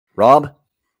Rob,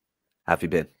 have you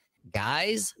been?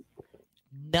 Guys,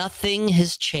 nothing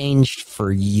has changed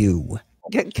for you.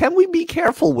 Can we be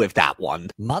careful with that one?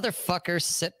 Motherfucker,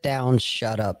 sit down,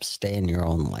 shut up, stay in your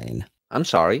own lane. I'm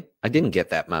sorry, I didn't get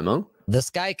that memo. This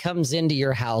guy comes into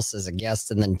your house as a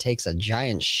guest and then takes a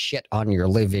giant shit on your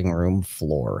living room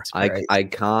floor. I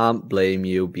can't blame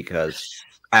you because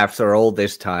after all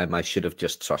this time, I should have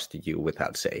just trusted you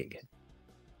without saying it.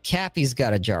 Cappy's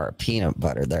got a jar of peanut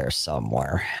butter there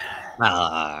somewhere.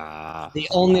 The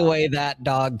only way that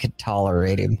dog could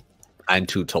tolerate him. I'm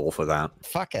too tall for that.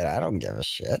 Fuck it, I don't give a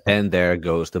shit. And there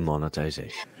goes the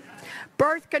monetization.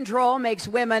 Birth control makes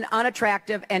women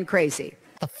unattractive and crazy.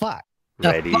 The fuck?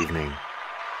 Red evening.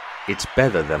 It's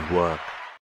better than work.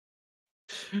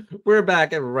 We're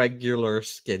back at regular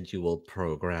scheduled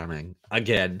programming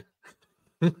again.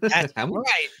 That's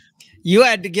right. You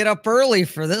had to get up early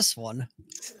for this one.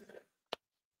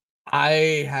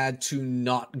 I had to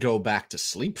not go back to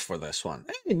sleep for this one.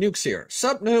 Hey, Nuke's here.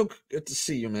 Sup, Nuke? Good to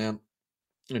see you, man.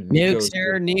 Nuke's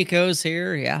here. Nico's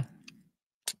here. Yeah.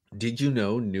 Did you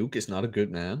know Nuke is not a good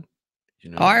man?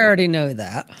 You know I already know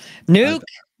that. Nuke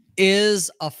is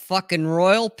a fucking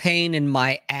royal pain in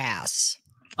my ass.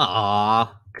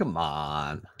 Ah, come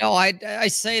on. No, I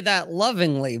say that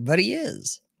lovingly, but he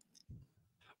is.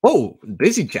 Oh,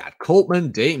 busy chat.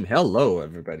 Coltman, Dame. Hello,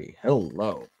 everybody.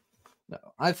 Hello. No,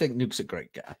 I think Nuke's a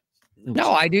great guy.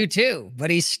 No, I do too, but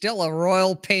he's still a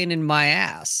royal pain in my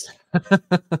ass.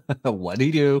 What'd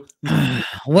he do?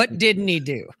 What didn't he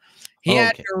do? He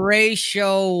had to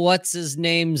ratio what's his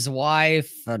name's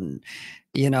wife, and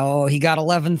you know, he got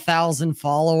 11,000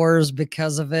 followers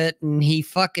because of it, and he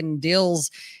fucking deals.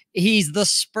 He's the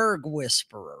Spurg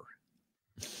whisperer.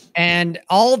 And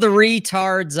all the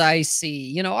retards I see,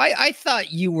 you know, I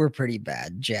thought you were pretty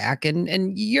bad, Jack,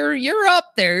 and you're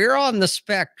up there, you're on the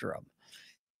spectrum.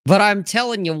 But I'm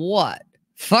telling you what,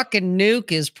 fucking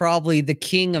Nuke is probably the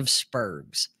king of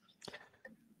Spurgs.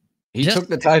 He took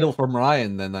the title from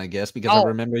Ryan then, I guess, because I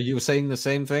remember you saying the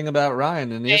same thing about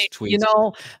Ryan in his tweets. You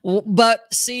know,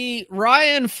 but see,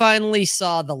 Ryan finally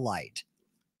saw the light.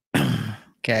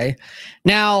 Okay.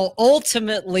 Now,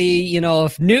 ultimately, you know,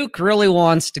 if Nuke really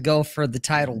wants to go for the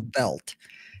title belt,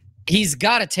 he's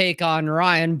got to take on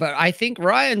Ryan, but I think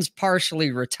Ryan's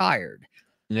partially retired.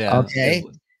 Yeah. Okay.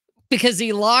 Because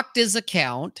he locked his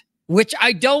account, which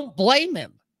I don't blame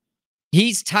him.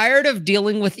 He's tired of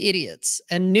dealing with idiots.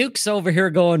 And Nuke's over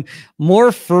here going,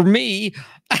 more for me.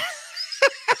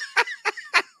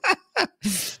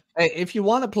 Hey, if you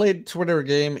want to play a Twitter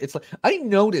game, it's like I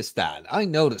noticed that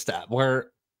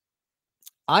where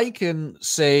I can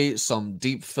say some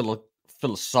deep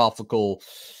philosophical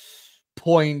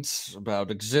points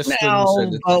about existence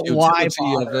and the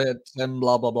utility of it and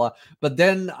blah blah blah, but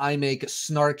then I make a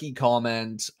snarky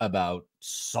comment about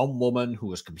some woman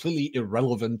who is completely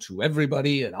irrelevant to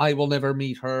everybody, and I will never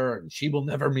meet her, and she will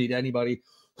never meet anybody.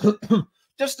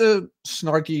 Just a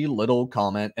snarky little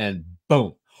comment, and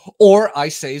boom. Or I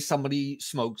say somebody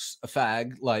smokes a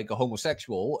fag like a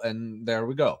homosexual, and there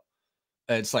we go.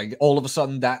 It's like all of a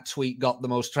sudden that tweet got the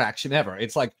most traction ever.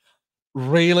 It's like,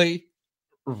 really?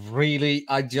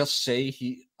 I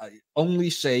only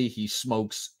say he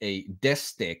smokes a death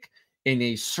stick in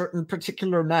a certain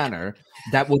particular manner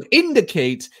that would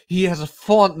indicate he has a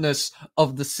fondness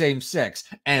of the same sex.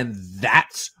 And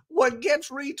that's what gets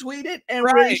retweeted and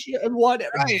ratio and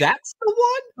whatever. That's the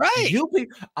one, right?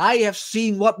 I have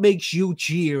seen what makes you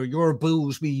cheer. Your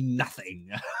boos mean nothing.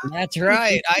 That's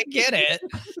right. I get it.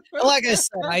 Like I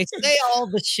said, I say all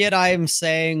the shit I am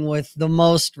saying with the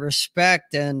most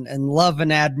respect and love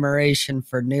and admiration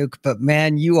for Nuke. But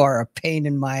man, you are a pain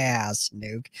in my ass,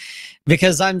 Nuke,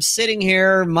 because I'm sitting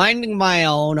here minding my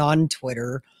own on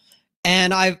Twitter,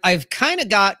 and I've kind of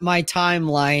got my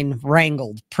timeline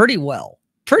wrangled pretty well.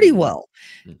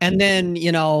 And then, you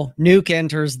know, Nuke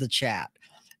enters the chat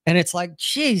and it's like,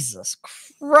 Jesus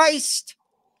Christ.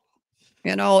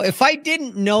 You know, if I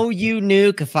didn't know you,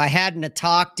 Nuke, if I hadn't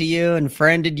talked to you and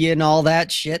friended you and all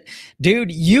that shit, dude,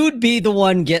 you'd be the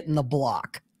one getting the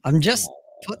block. I'm just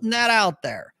putting that out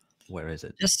there. Where is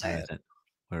it? Just saying.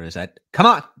 Where is it? Come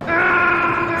on.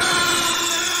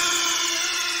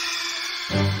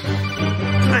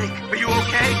 Snake, are you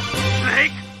okay?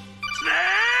 Snake?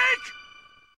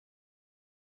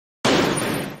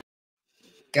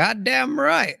 Goddamn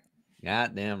right.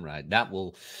 Goddamn right. That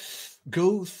will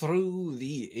go through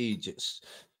the ages.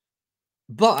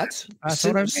 But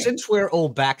since we're all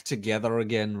back together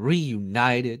again,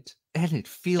 reunited, and it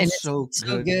feels so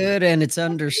good and it's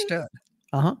understood.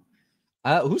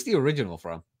 Who's the original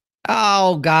from?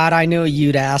 Oh, God, I knew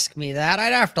you'd ask me that.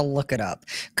 I'd have to look it up.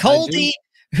 Coldy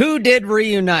Who did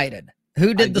Reunited?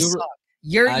 Who did the do song?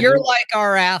 I You're do- like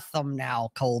our anthem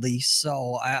now, Coldy.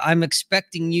 So I'm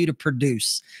expecting you to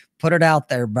produce. Put it out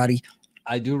there, buddy.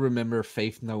 I do remember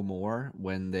Faith No More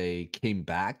when they came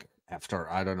back after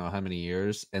I don't know how many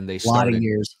years, and they A lot of started.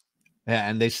 years. Yeah,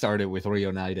 and they started with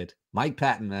Reunited. Mike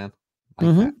Patton, man. Mike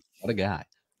Mhm. Patton. What a guy.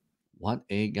 What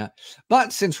a guy.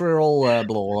 But since we're all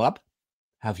blown up,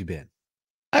 how have you been?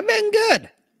 I've been good.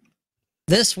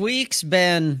 This week's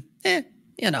been,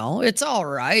 it's all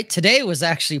right. Today was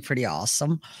actually pretty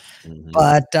awesome. Mhm.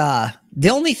 But the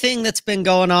only thing that's been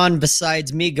going on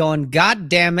besides me going, God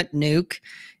damn it, Nuke,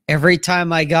 every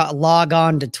time I log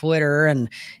on to Twitter and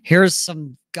here's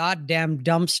some goddamn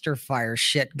dumpster fire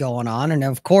shit going on. And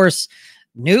of course,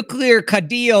 Nuclear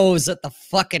Cadillo's at the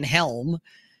fucking helm.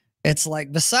 It's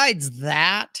like, besides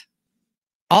that,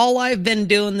 all I've been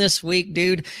doing this week,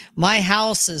 dude, my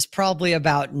house is probably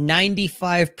about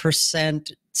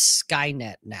 95%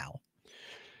 Skynet now.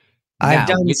 I've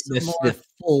done some witness more. the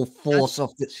full force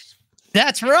of this.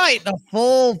 That's right. The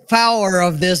full power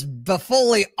of this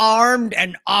fully armed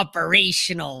and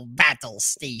operational battle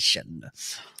station.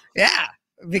 Yeah.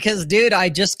 Because, dude, I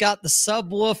just got the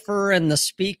subwoofer and the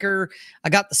speaker. I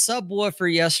got the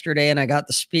subwoofer yesterday and I got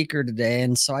the speaker today.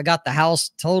 And so I got the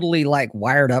house totally like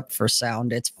wired up for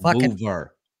sound. It's fucking Subwoofer.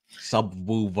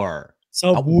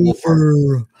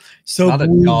 Subwoofer. Not a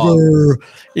dog.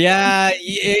 Yeah,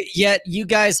 yet you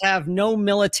guys have no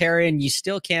military and you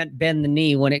still can't bend the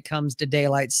knee when it comes to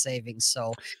daylight savings.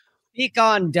 So speak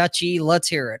on, Dutchy. Let's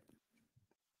hear it.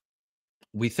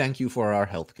 We thank you for our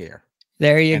healthcare.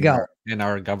 There you go. And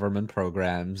our government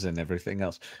programs and everything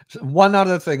else. So one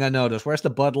other thing I noticed. Where's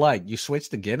the Bud Light? You switched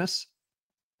to Guinness?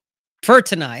 For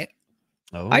tonight.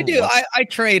 Oh, I do. I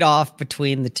trade off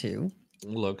between the two.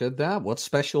 Look at that. What's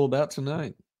special about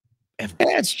tonight?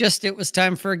 It was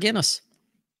time for a Guinness.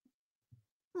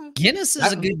 Guinness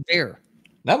is a good beer.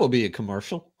 That will be a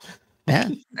commercial. Yeah,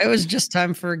 it was just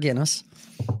time for a Guinness.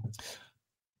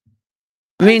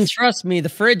 I mean, trust me, the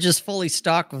fridge is fully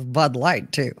stocked with Bud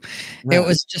Light too. Right. It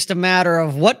was just a matter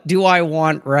of what do I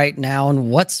want right now and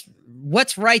what's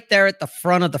right there at the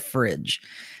front of the fridge.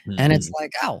 And it's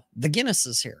like, oh, the Guinness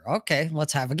is here. Okay,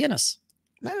 let's have a Guinness.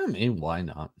 I mean, why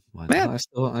not? Why Yeah.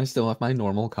 not? I still have my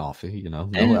normal coffee, no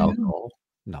alcohol,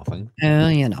 nothing.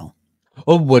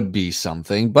 Or would be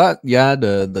something, but yeah,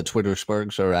 the Twitter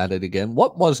spurgs are at it again.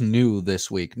 What was new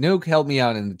this week? Nuke, help me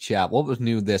out in the chat. What was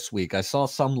new this week? I saw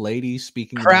some lady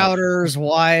speaking Crowder's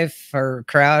wife using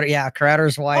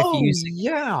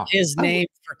his name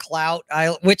for clout,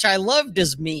 which I loved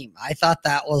his meme. I thought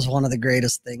that was one of the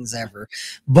greatest things ever.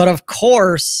 But of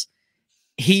course,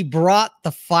 he brought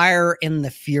the fire and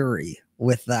the fury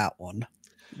with that one.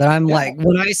 But I'm like,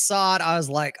 when I saw it, I was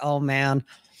like, oh man.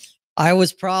 I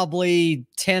was probably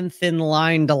 10th in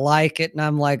line to like it, and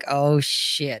I'm like, oh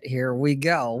shit, here we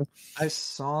go. I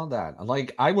saw that.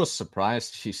 Like, I was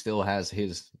surprised she still has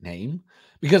his name.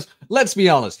 Because, let's be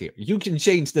honest here, you can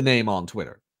change the name on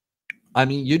Twitter. I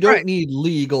mean, you don't need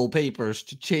legal papers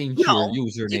to change your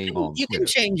username on Twitter. You can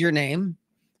change your name.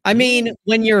 I mean,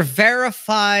 when you're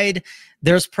verified,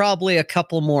 there's probably a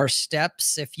couple more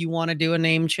steps if you want to do a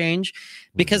name change.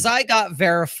 Because I got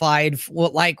verified,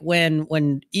 like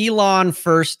when Elon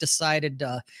first decided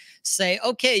to say,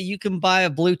 okay, you can buy a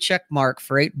blue check mark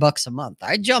for $8 a month.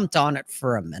 I jumped on it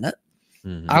for a minute.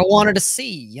 I wanted to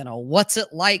see, what's it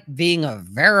like being a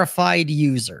verified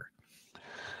user?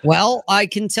 Well, I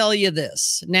can tell you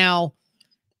this. Now,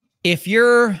 if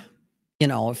you're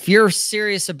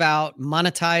serious about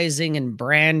monetizing and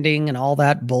branding and all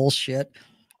that bullshit,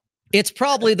 it's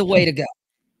probably the way to go.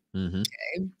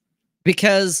 Okay?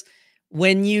 Because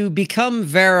when you become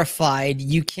verified,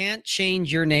 you can't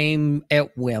change your name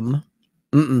at whim.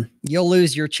 You'll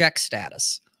lose your check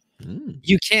status.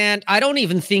 You can't. I don't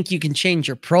even think you can change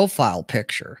your profile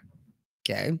picture.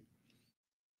 Okay.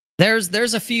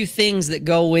 There's a few things that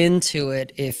go into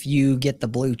it if you get the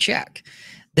blue check.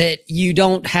 That you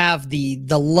don't have the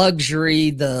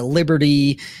luxury, the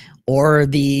liberty, or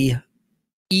the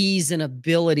ease and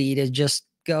ability to just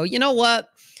go, you know what?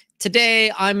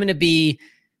 Today I'm going to be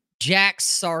Jack's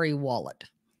sorry wallet.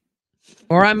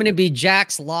 Or I'm going to be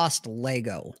Jack's lost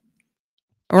Lego.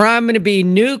 Or I'm going to be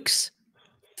Nuke's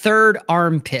third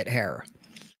armpit hair.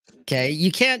 Okay.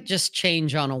 You can't just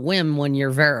change on a whim when you're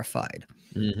verified.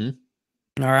 All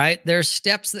right. There's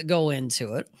steps that go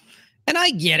into it. And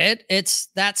I get it.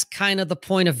 That's kind of the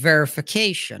point of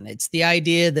verification. It's the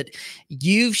idea that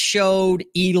you've showed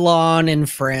Elon and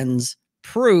friends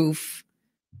proof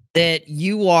that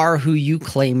you are who you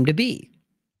claim to be.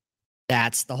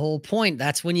 That's the whole point.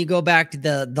 That's when you go back to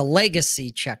the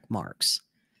legacy check marks.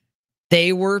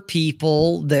 They were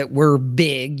people that were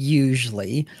big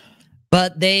usually,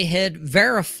 but they had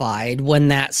verified when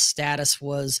that status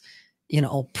was,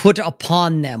 put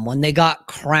upon them, when they got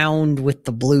crowned with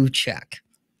the blue check,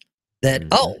 that,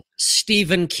 oh,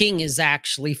 Stephen King is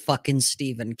actually fucking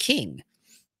Stephen King.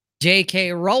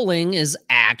 J.K. Rowling is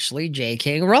actually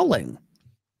J.K. Rowling.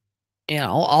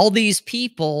 All these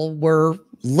people were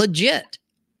legit.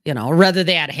 Whether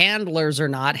they had handlers or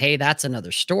not, hey, that's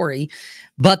another story.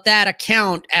 But that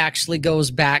account actually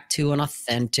goes back to an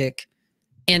authentic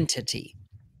entity.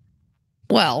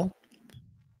 Well,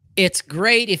 it's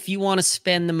great if you want to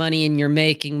spend the money and you're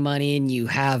making money and you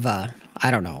have an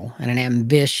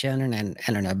ambition and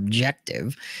an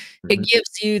objective. It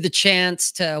gives you the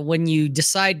chance to, when you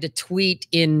decide to tweet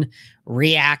in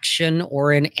reaction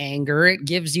or in anger, it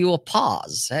gives you a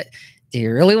pause. Do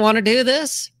you really want to do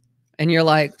this? And you're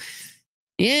like,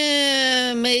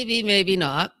 yeah, maybe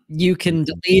not. You can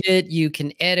delete it. You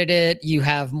can edit it. You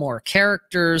have more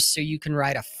characters, so you can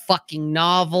write a fucking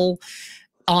novel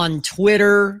on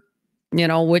Twitter,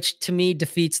 which to me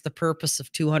defeats the purpose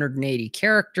of 280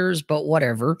 characters, but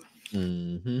whatever.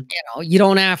 You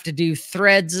don't have to do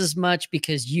threads as much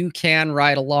because you can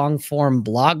write a long form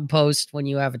blog post when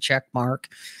you have a check mark.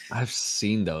 I've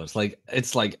seen those.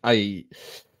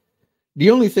 The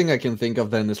only thing I can think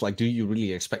of then is do you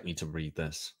really expect me to read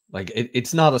this?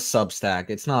 It's not a Substack,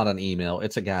 it's not an email,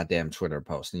 it's a goddamn Twitter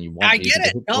post, and you want me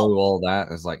to go through all that?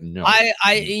 It's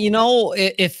no.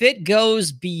 If it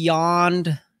goes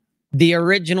beyond the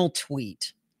original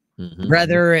tweet,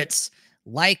 whether it's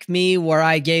like me where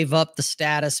I gave up the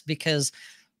status because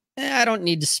I don't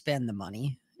need to spend the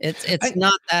money. It's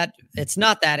not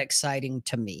that exciting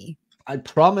to me. I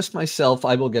promised myself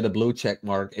I will get a blue check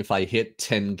mark if I hit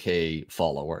 10K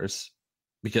followers,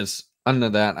 because under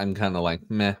that I'm kind of like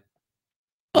meh.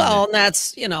 Well, and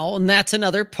that's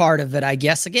another part of it, I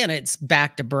guess. Again, it's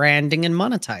back to branding and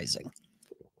monetizing.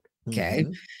 Okay.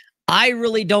 I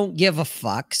really don't give a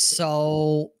fuck.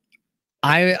 So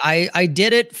I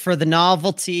did it for the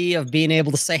novelty of being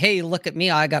able to say, hey, look at me.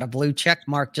 I got a blue check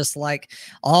mark, just like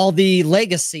all the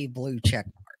legacy blue check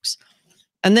marks.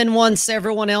 And then once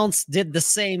everyone else did the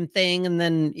same thing, and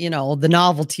then, the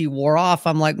novelty wore off,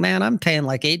 I'm like, man, I'm paying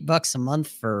like $8 a month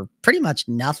for pretty much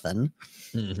nothing.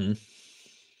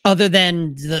 Other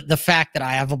than the fact that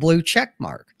I have a blue check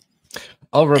mark.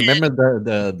 Oh, remember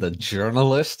the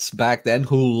journalists back then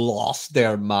who lost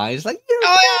their minds? No!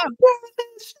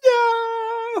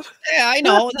 Yeah, I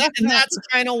know. And that's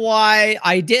kind of why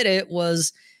I did it,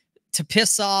 was to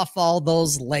piss off all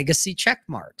those legacy check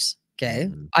marks.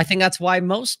 Okay. I think that's why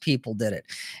most people did it.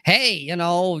 Hey,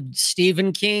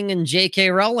 Stephen King and J.K.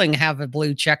 Rowling have a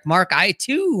blue check mark. I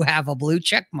too have a blue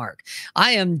check mark.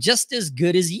 I am just as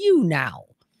good as you now.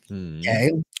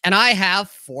 Okay. And I have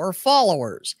 4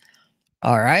 followers.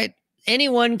 All right.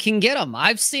 Anyone can get them.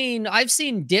 I've seen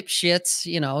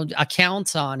dipshits,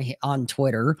 accounts on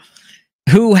Twitter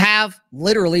who have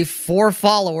literally 4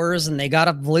 followers and they got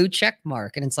a blue check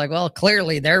mark. And it's like, well,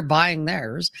 clearly they're buying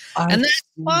theirs. And that's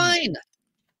fine.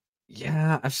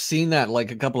 Yeah, I've seen that,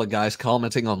 a couple of guys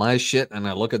commenting on my shit, and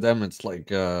I look at them, it's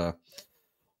like,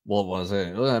 what was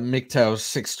it? MGTOW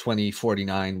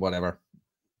 62049, whatever.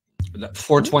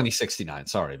 42069,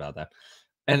 sorry about that.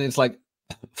 And it's like,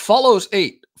 follows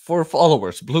 8, 4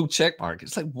 followers, blue check mark.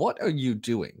 It's like, what are you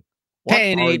doing?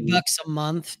 Paying $8 a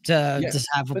month to just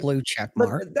have a blue check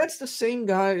mark. But that's the same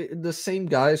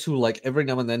guys who every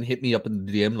now and then hit me up in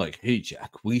the DM hey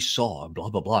Jack, we saw blah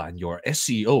blah blah and your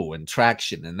SEO and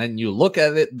traction, and then you look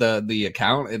at it, the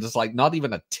account, it's not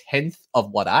even a 10th of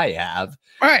what I have.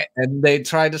 Right. And they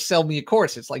try to sell me a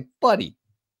course. It's like, buddy,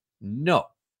 no.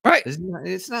 Right.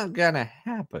 It's not gonna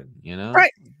happen,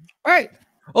 Right.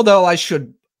 Although I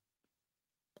could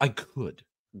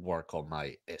work on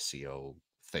my SEO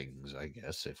things, I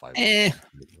guess, if I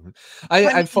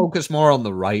focus more on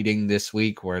the writing this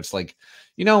week, where it's like,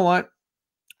 you know what,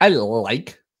 I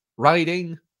like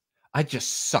writing, I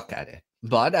just suck at it.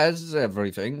 But as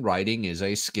everything, writing is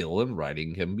a skill and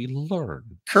writing can be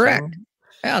learned. Correct. So,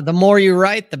 yeah, the more you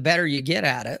write, the better you get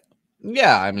at it.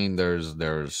 Yeah, I mean,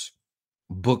 there's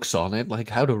books on it, like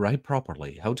how to write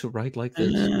properly, how to write like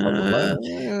this. I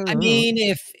mean,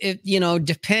 if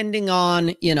depending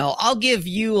on, I'll give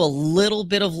you a little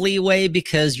bit of leeway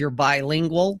because you're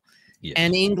bilingual. Yes.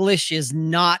 And English is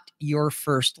not your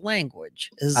first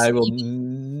language. I will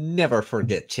never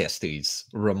forget Chesty's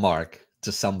remark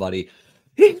to somebody,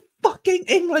 "He's fucking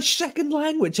English second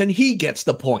language," and he gets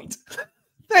the point.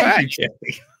 Thank you,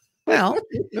 Chesty. Well,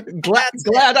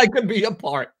 glad I could be a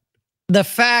part. the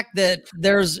fact that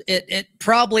it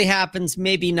probably happens,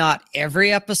 maybe not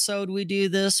every episode we do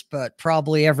this, but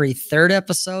probably every third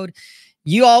episode,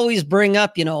 you always bring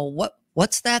up,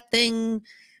 what's that thing,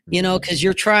 because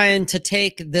you're trying to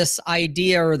take this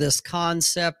idea or this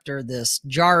concept or this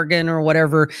jargon or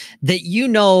whatever that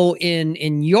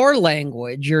in your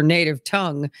language, your native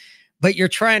tongue, but you're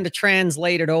trying to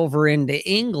translate it over into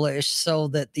English so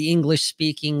that the English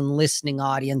speaking and listening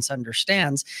audience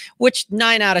understands, which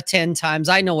 9 out of 10 times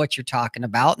I know what you're talking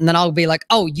about. And then I'll be like,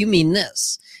 oh, you mean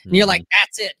this? And you're like,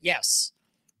 that's it. Yes.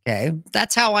 Okay.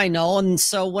 That's how I know. And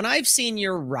so when I've seen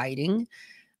your writing,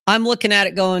 I'm looking at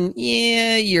it going,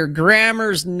 yeah, your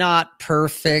grammar's not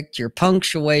perfect. Your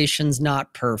punctuation's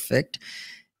not perfect.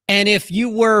 And if you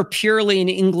were purely an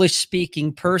English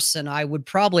speaking person, I would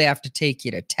probably have to take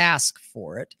you to task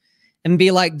for it and be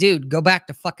like, dude, go back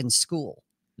to fucking school.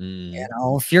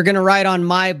 If you're going to write on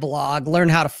my blog, learn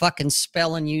how to fucking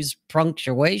spell and use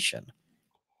punctuation.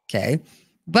 Okay.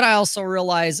 But I also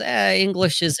realize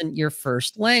English isn't your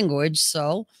first language.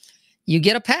 So you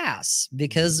get a pass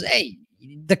because, hey,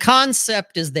 the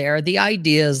concept is there, the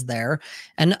idea is there.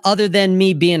 And other than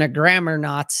me being a grammar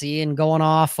Nazi and going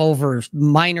off over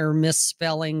minor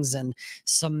misspellings and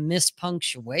some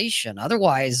mispunctuation,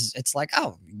 otherwise it's like,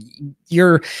 oh,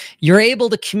 you're able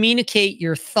to communicate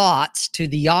your thoughts to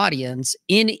the audience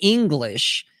in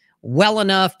English well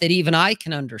enough that even I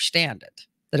can understand it.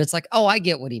 That it's like, oh, I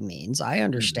get what he means. I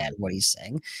understand what he's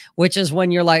saying, which is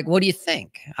when you're like, what do you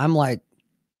think? I'm like,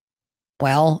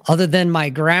 well, other than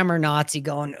my grammar Nazi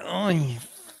going, oh,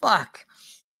 fuck.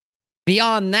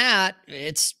 Beyond that,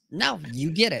 no,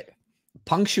 you get it.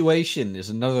 Punctuation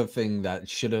is another thing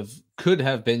that could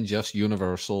have been just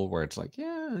universal, where it's like,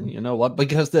 yeah, you know what?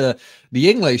 Because the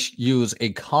English use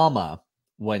a comma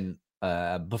when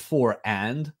before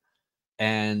and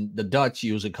the Dutch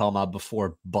use a comma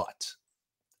before but.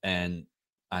 And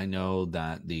I know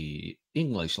that the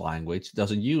English language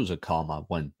doesn't use a comma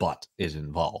when but is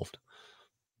involved.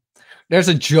 There's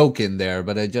a joke in there,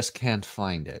 but I just can't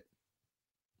find it.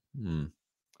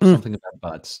 Something about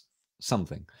butts.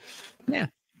 Something. Yeah.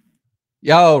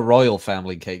 Yo, royal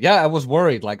family Kate. Yeah, I was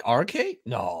worried. Like, our Kate?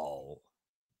 No.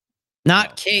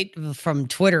 Not Kate from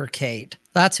Twitter, Kate.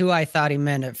 That's who I thought he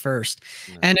meant at first.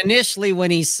 No. And initially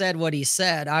when he said what he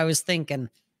said, I was thinking,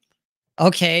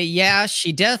 okay, yeah,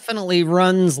 she definitely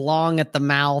runs long at the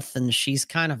mouth and she's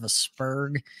kind of a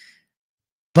spurg.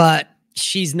 But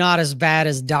she's not as bad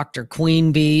as Dr.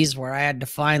 Queen Bees, where I had to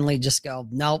finally just go,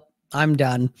 nope, I'm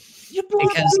done.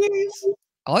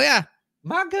 Oh, yeah.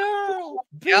 My girl.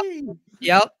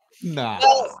 Yep. Nah.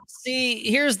 Well, see,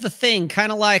 here's the thing.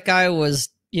 Kind of like I was,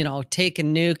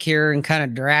 taking Nuke here and kind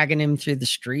of dragging him through the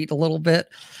street a little bit.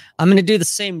 I'm going to do the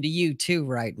same to you too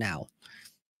right now.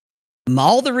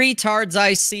 All the retards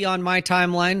I see on my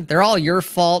timeline, they're all your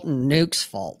fault and Nuke's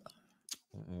fault.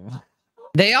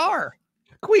 They are.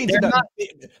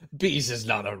 Bees is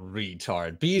not a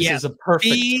retard. Bees is a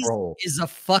perfect troll. Bees is a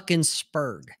fucking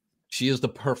spurg. She is the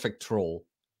perfect troll.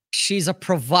 She's a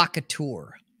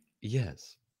provocateur.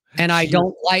 Yes. And I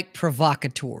don't like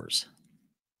provocateurs.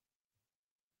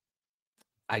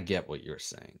 I get what you're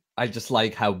saying. I just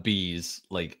like how Bees,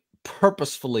 like,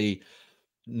 purposefully...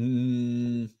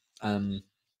 here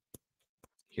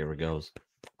it goes.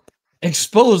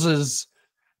 Exposes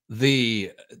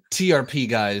the TRP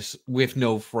guys with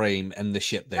no frame and the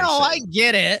shit they're saying. I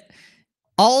get it.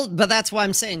 But that's why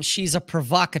I'm saying she's a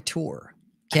provocateur.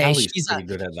 Okay, she's pretty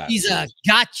good at that. She's a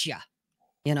gotcha.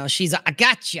 She's a I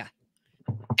gotcha.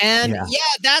 And yeah,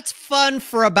 that's fun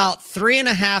for about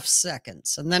 3.5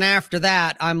 seconds. And then after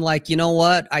that, I'm like, you know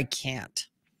what? I can't.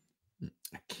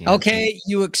 Okay,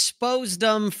 you exposed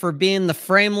him for being the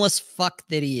frameless fuck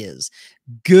that he is.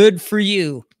 Good for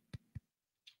you.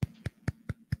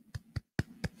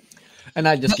 And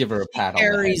I just give her a pat on the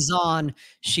head.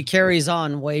 She carries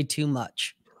on way too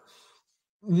much.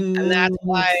 And that's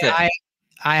why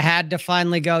I had to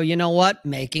finally go, you know what?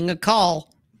 Making a call.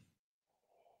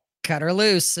 Cut her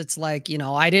loose. It's like,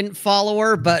 I didn't follow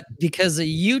her, but because of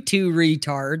you two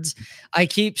retards, I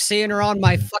keep seeing her on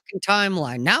my fucking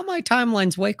timeline. Now my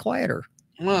timeline's way quieter.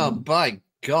 Well, by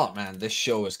God, man, this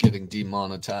show is getting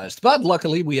demonetized. But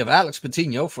luckily, we have Alex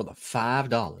Patino for the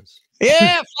 $5.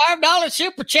 Yeah, $5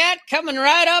 super chat coming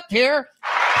right up here.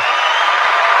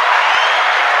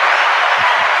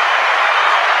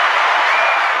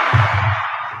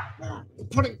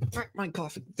 Putting back my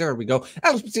coffee. There we go.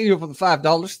 Alex Patino for the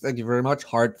 $5. Thank you very much.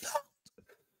 Hard.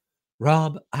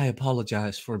 Rob, I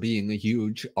apologize for being a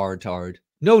huge artard.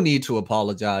 No need to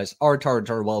apologize. Artards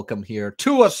are welcome here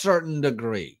to a certain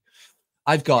degree.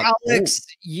 I've got Alex,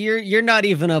 you're not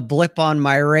even a blip on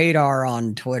my radar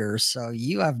on Twitter, so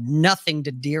you have nothing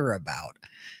to dear about.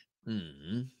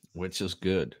 Which is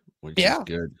good. Which Yeah. is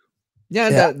good.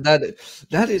 Yeah,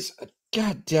 that is.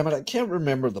 God damn it! I can't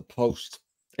remember the post.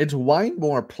 It's Wine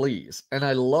More, Please, and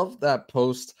I love that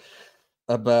post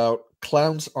about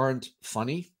clowns aren't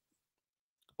funny.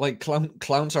 Like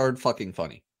clowns aren't fucking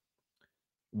funny,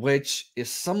 which is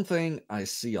something I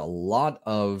see a lot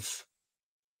of.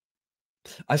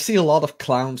 I see a lot of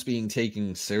clowns being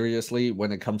taken seriously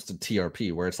when it comes to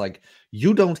TRP, where it's like,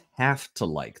 you don't have to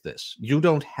like this. You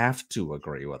don't have to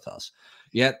agree with us.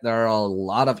 Yet there are a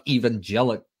lot of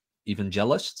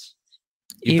evangelists.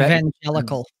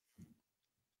 Evangelical.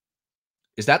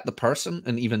 Is that the person,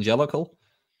 an evangelical?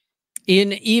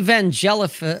 In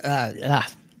evangelist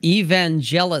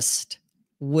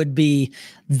would be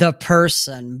the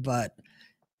person, but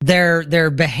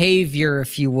their behavior,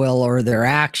 if you will, or their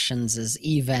actions is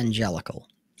evangelical.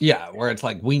 Yeah, where it's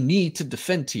like, we need to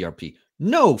defend TRP.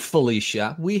 No,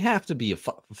 Felicia, we have to be a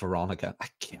Veronica. I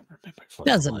can't remember.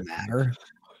 Doesn't matter.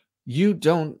 You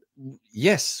don't.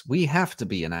 Yes, we have to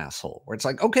be an asshole. Where it's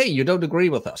like, okay, you don't agree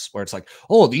with us. Where it's like,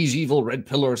 oh, these evil red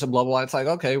pillars and blah, blah, blah. It's like,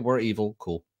 okay, we're evil.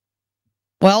 Cool.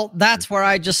 Well, that's where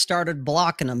I just started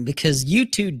blocking them, because you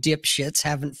two dipshits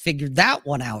haven't figured that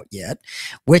one out yet,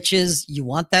 which is, you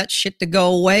want that shit to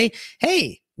go away?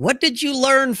 Hey, what did you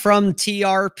learn from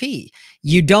TRP?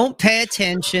 You don't pay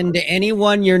attention to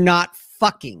anyone you're not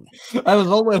fucking. I was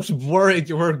almost worried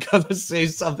you were going to say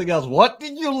something else. What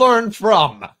did you learn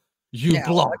from? You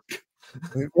block.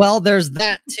 Well, there's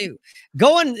that too.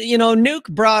 Nuke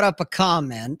brought up a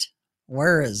comment.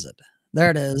 Where is it?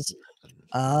 There it is.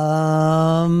 Right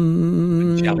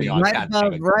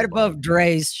above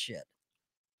Dre's shit.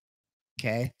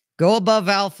 Okay. Go above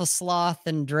Alpha Sloth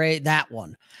and Dre, that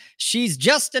one. She's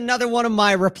just another one of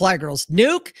my reply girls.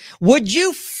 Nuke, would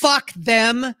you fuck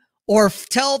them or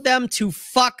tell them to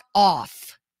fuck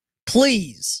off?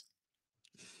 Please.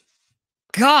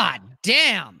 God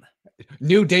damn.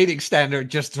 New dating standard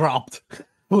just dropped.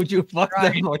 Would you fuck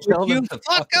them or tell them to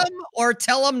fuck them or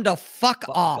tell them to fuck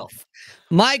off?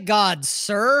 My God,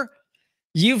 sir.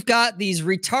 You've got these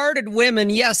retarded women.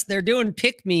 Yes, they're doing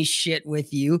pick-me shit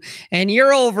with you, and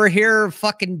you're over here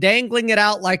fucking dangling it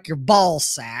out like your ball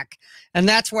sack. And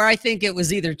that's where I think it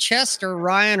was either Chester,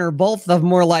 Ryan, or both of them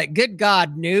were like, good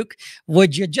God, Nuke,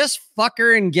 would you just fuck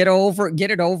her and get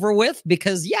it over with?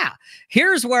 Because, yeah,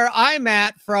 here's where I'm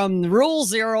at from Rule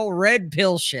Zero red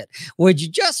pill shit. Would you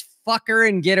just fuck her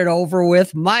and get it over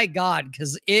with? My God,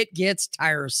 because it gets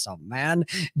tiresome, man.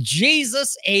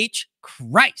 Jesus H.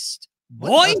 Christ.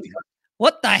 Boy,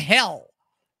 what the hell?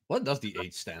 What does the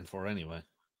H stand for anyway?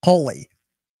 Holy.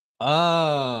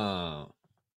 Kind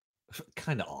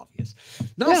of obvious.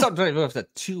 No, stop driving with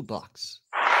that $2.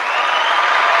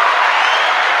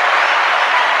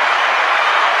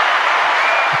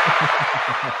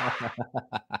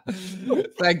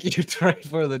 Thank you, Trey,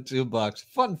 for the $2.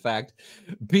 Fun fact: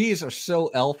 bees are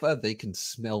so alpha they can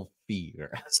smell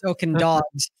fear. So can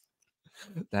dogs.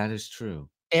 That is true.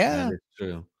 Yeah, that is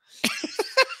true.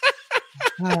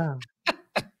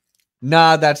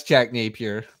 Nah, that's Jack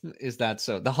Napier. Is that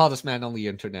so? The hottest man on the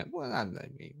internet. Well, I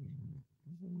mean,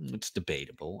 it's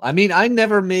debatable. I mean, I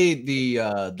never made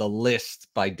the list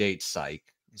by date psych,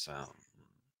 so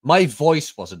my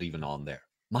voice wasn't even on there.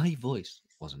 My voice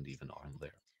wasn't even on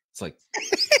there. It's like,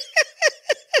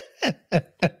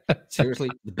 seriously,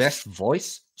 the best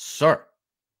voice, sir.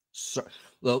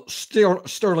 Well,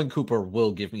 Sterling Cooper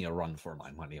will give me a run for my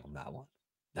money on that one.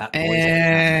 That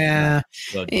voice,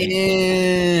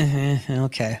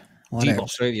 okay. Whatever. Deep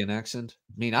Australian accent.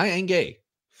 I mean, I ain't gay.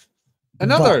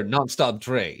 Another nonstop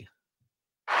Dre.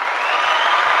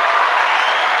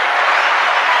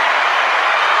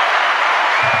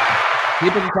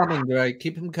 Keep him coming, Dre.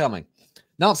 Keep him coming.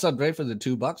 Nonstop Dre for the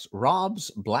 $2.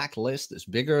 Rob's blacklist is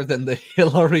bigger than the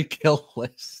Hillary kill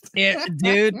list. Yeah,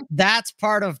 dude, that's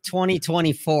part of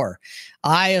 2024.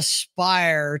 I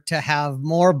aspire to have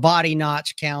more body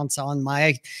notch counts on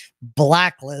my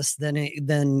blacklist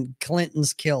than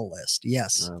Clinton's kill list.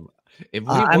 Yes.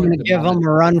 I'm going to give them a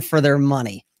run for their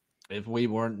money. If we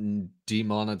weren't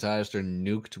demonetized or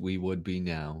nuked, we would be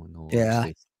now. Yeah.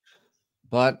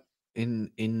 But in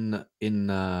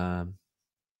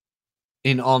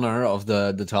honor of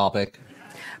the topic,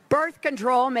 birth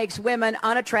control makes women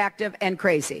unattractive and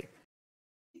crazy.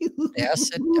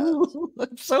 Yes, it does.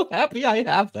 I'm so happy I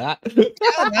have that.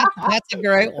 Yeah, that's a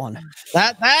great one.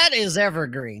 That is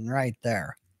evergreen right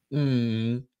there.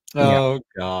 Oh,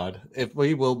 God. If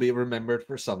we will be remembered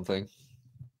for something,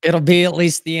 it'll be at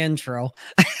least the intro.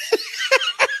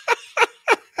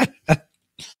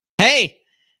 Hey,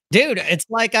 dude, it's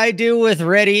like I do with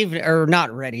Red Evening, or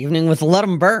not Red Evening, with Let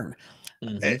 'Em Burn.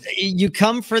 You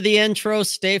come for the intro,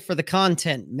 stay for the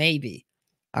content, maybe.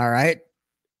 All right.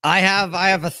 I have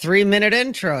a 3-minute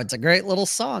intro. It's a great little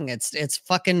song. It's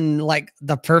fucking like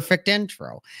the perfect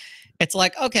intro. It's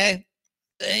like, okay,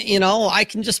 you know, I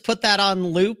can just put that on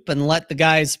loop and let the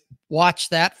guys watch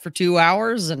that for 2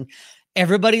 hours and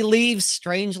everybody leaves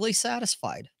strangely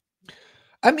satisfied.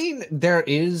 I mean, there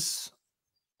is,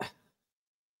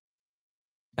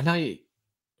 and I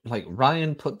like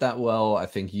Ryan put that well. I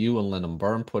think you and Lennon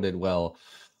Byrne put it well.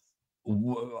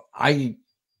 I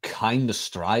kind of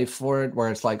strive for it, where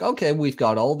it's like, okay, we've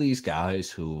got all these guys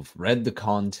who've read the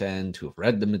content, who've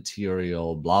read the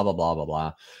material, blah, blah, blah, blah,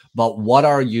 blah. But what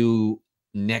are you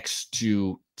next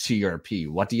to TRP?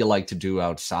 What do you like to do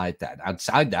outside that?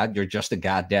 Outside that, you're just a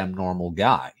goddamn normal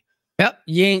guy. Yep,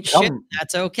 you ain't shit.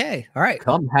 That's okay. All right.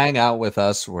 Come hang out with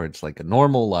us where it's like a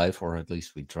normal life, or at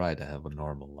least we try to have a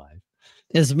normal life.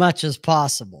 As much as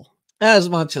possible. As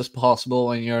much as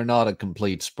possible, and you're not a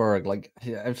complete spurg. Like,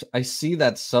 I see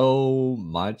that so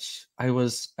much. I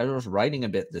was writing a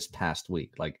bit this past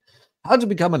week, like how to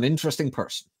become an interesting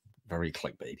person. Very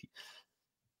clickbaity.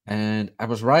 And I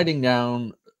was writing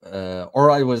down,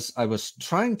 or I was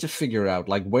trying to figure out,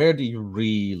 like, where do you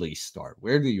really start?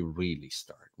 Where do you really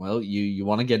start? Well, you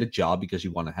want to get a job because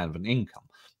you want to have an income.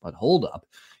 But hold up.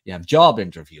 You have job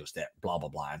interviews there, blah, blah,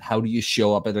 blah. And how do you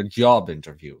show up at a job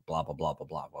interview? Blah, blah, blah, blah,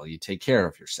 blah. Well, you take care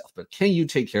of yourself. But can you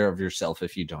take care of yourself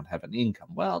if you don't have an income?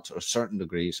 Well, to a certain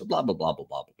degree. So blah, blah, blah, blah,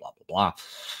 blah, blah, blah, blah, blah.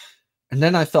 And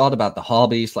then I thought about the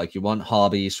hobbies. Like, you want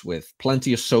hobbies with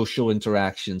plenty of social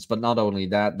interactions. But not only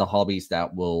that, the hobbies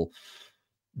that will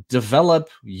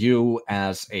develop you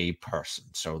as a person.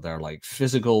 So they're like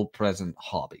physical, present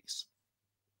hobbies.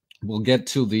 We'll get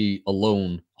to the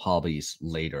alone hobbies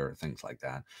later, things like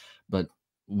that. But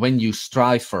when you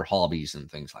strive for hobbies and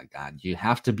things like that, you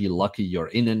have to be lucky you're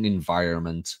in an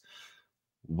environment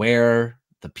where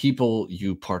the people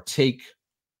you partake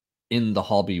in the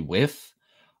hobby with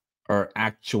are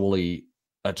actually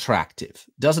attractive.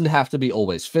 Doesn't have to be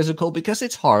always physical, because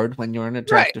it's hard when you're an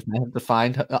attractive man to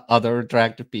find other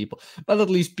attractive people, but at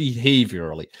least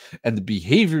behaviorally. And the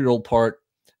behavioral part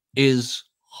is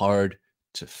hard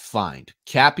to find.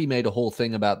 Cappy made a whole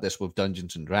thing about this with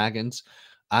Dungeons and Dragons.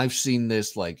 I've seen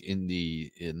this like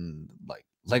in like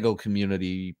Lego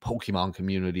community, Pokemon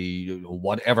community,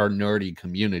 whatever nerdy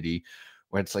community,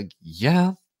 where it's like,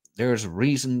 yeah, there's a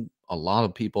reason a lot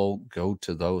of people go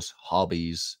to those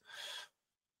hobbies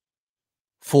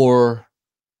for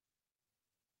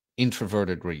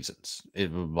introverted reasons,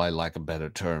 by lack of a better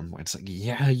term. It's like,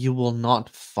 yeah, you will not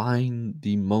find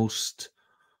the most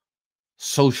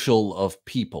social of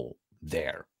people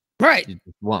there. Right. You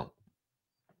just won't.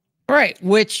 Right.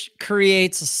 Which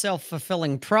creates a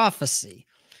self-fulfilling prophecy.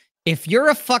 If you're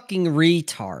a fucking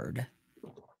retard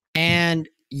and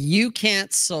you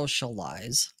can't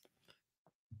socialize,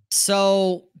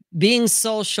 so being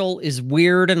social is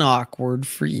weird and awkward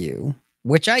for you,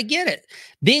 which I get it.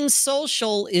 Being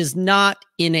social is not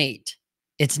innate.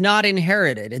 It's not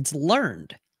inherited. It's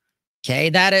learned.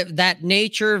 Okay. That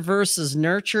nature versus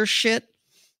nurture shit.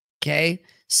 Okay.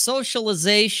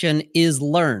 Socialization is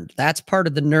learned. That's part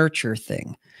of the nurture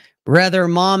thing. Whether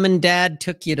mom and dad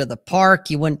took you to the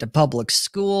park, you went to public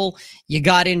school, you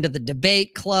got into the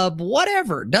debate club,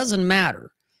 whatever, doesn't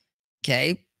matter.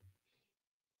 Okay.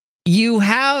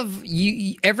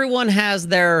 Everyone has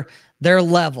their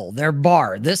level, their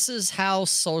bar. This is how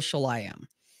social I am.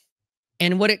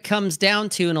 And what it comes down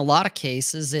to in a lot of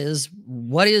cases is,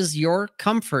 what is your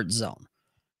comfort zone?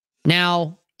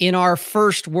 Now, in our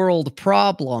first world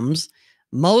problems,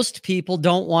 most people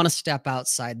don't want to step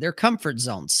outside their comfort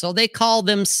zones. So they call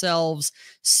themselves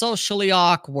socially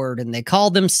awkward, and they call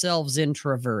themselves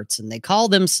introverts, and they call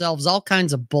themselves all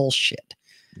kinds of bullshit.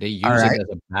 They use it as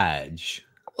a badge.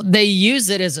 They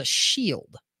use it as a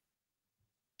shield.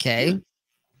 Okay.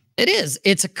 It is.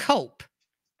 It's a cope.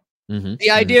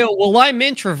 The idea, well, I'm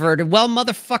introverted. Well,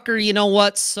 motherfucker, you know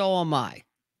what? So am I.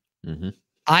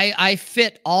 I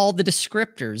fit all the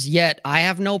descriptors, yet I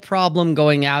have no problem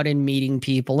going out and meeting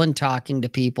people and talking to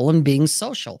people and being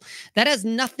social. That has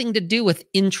nothing to do with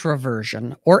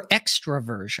introversion or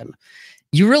extroversion.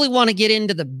 You really want to get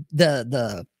into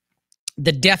the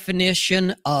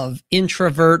definition of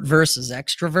introvert versus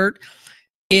extrovert.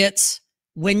 It's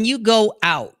when you go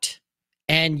out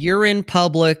and you're in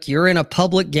public, you're in a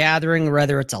public gathering,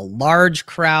 whether it's a large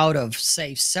crowd of,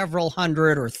 say, several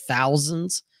hundred or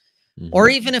thousands, or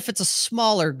even if it's a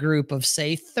smaller group of,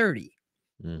 say, 30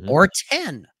 or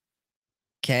 10.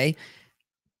 Okay.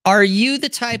 Are you the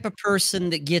type of person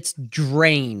that gets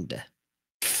drained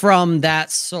from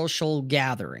that social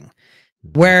gathering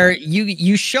where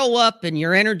you show up and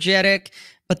you're energetic,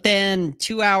 but then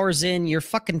 2 hours in, you're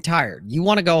fucking tired. You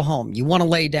want to go home. You want to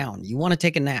lay down. You want to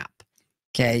take a nap.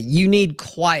 Okay. You need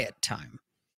quiet time.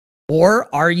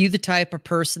 Or are you the type of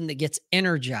person that gets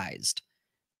energized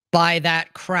by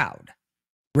that crowd?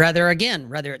 Whether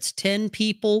it's 10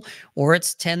 people or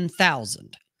it's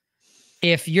 10,000.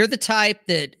 If you're the type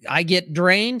that I get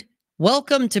drained,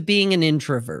 welcome to being an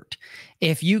introvert.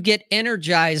 If you get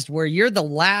energized where you're the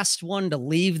last one to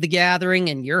leave the gathering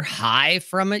and you're high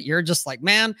from it, you're just like,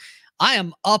 man, I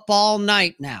am up all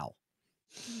night now.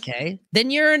 Okay.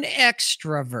 Then you're an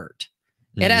extrovert.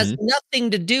 It has nothing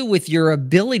to do with your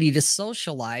ability to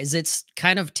socialize. It's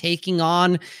kind of taking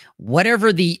on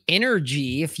whatever the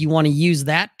energy, if you want to use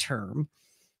that term,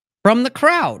 from the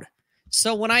crowd.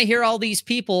 So when I hear all these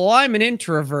people, oh, I'm an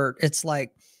introvert, it's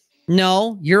like,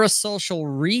 no, you're a social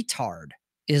retard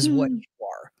is what you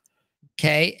are.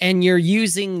 Okay. And you're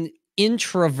using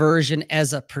introversion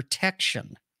as a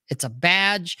protection. It's a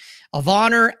badge of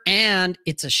honor and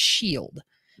it's a shield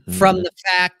from the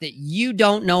fact that you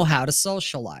don't know how to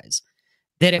socialize.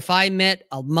 That if I met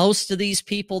most of these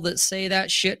people that say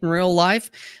that shit in real life,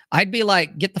 I'd be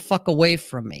like, get the fuck away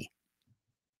from me.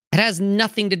 It has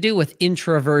nothing to do with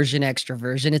introversion,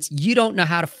 extroversion. It's you don't know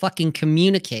how to fucking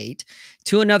communicate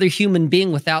to another human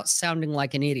being without sounding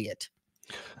like an idiot.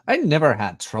 I never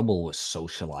had trouble with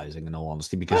socializing, in all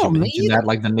honesty, because you mentioned that,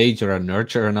 like the nature and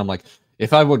nurture, and I'm like,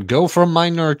 if I would go from my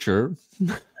nurture,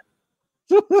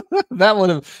 that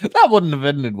wouldn't have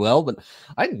ended well. But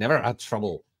I never had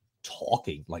trouble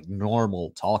talking, like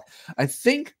normal talk. I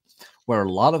think where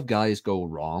a lot of guys go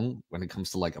wrong when it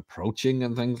comes to like approaching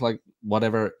and things like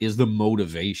whatever is the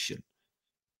motivation.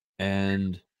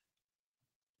 And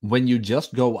when you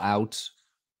just go out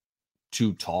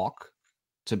to talk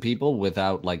to people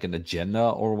without like an agenda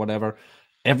or whatever,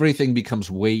 everything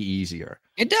becomes way easier.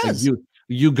 It does. Like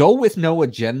you go with no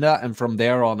agenda, and from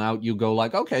there on out, you go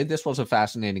like, okay, this was a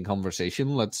fascinating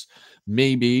conversation.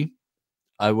 Maybe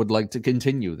I would like to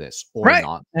continue this or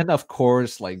not. And of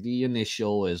course, like the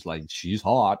initial is like, she's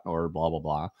hot or blah,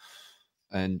 blah,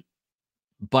 blah.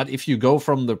 But if you go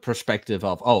from the perspective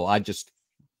of, oh, I just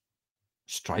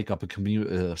strike up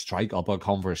a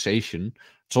conversation,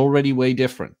 it's already way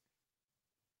different.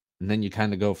 And then you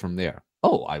kind of go from there.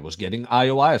 Oh, I was getting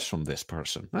IOIs from this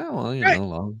person. Well, you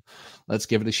know, let's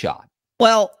give it a shot.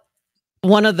 Well,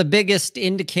 one of the biggest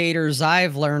indicators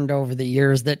I've learned over the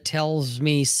years that tells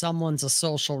me someone's a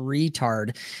social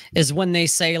retard is when they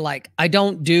say like, I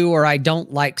don't do or I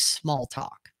don't like small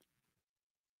talk.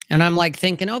 And I'm like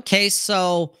thinking, okay,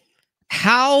 so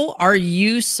how are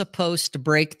you supposed to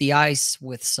break the ice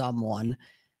with someone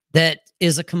that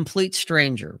is a complete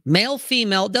stranger? Male,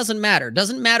 female, doesn't matter.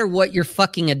 Doesn't matter what your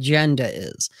fucking agenda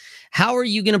is. How are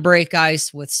you going to break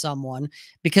ice with someone?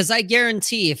 Because I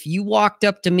guarantee if you walked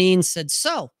up to me and said,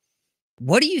 so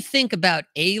what do you think about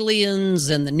aliens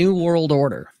and the New World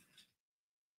Order?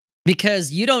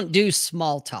 Because you don't do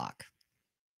small talk.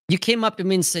 You came up to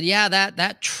me and said, yeah,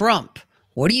 that Trump.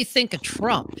 What do you think of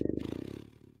Trump?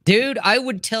 Dude, I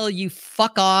would tell you,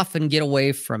 fuck off and get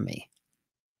away from me.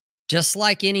 Just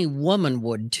like any woman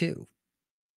would too.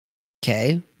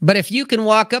 Okay. But if you can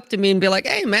walk up to me and be like,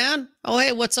 hey, man. Oh,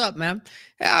 hey, what's up, man?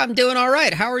 Yeah, I'm doing all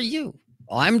right. How are you?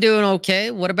 Well, I'm doing okay.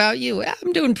 What about you? Yeah,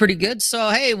 I'm doing pretty good. So,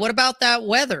 hey, what about that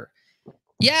weather?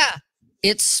 Yeah,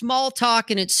 it's small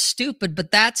talk and it's stupid,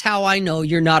 but that's how I know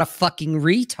you're not a fucking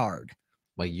retard.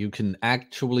 Like you can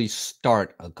actually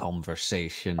start a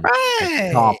conversation,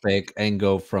 a topic, and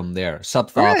go from there.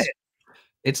 Sub thoughts.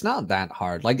 It's not that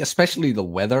hard, like especially the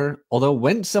weather. Although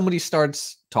when somebody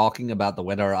starts talking about the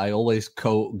weather, I always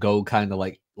go kind of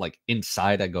like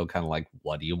inside. I go kind of like,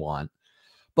 what do you want?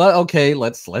 But okay,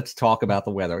 let's talk about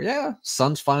the weather. Yeah,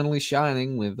 sun's finally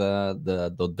shining. With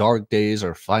the dark days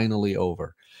are finally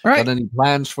over. Got any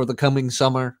plans for the coming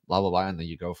summer? Blah blah blah, and then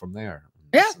you go from there.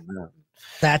 Yeah.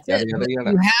 That's it.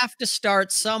 You have to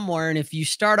start somewhere. And if you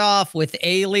start off with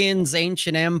aliens,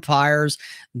 ancient empires,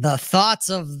 the thoughts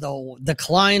of the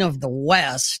decline of the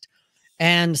West,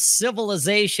 and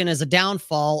civilization as a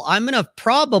downfall, I'm going to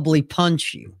probably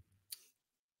punch you.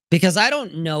 Because I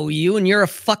don't know you and you're a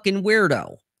fucking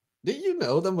weirdo. Did you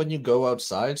know that when you go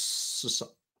outside,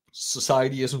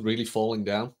 society isn't really falling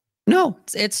down? No,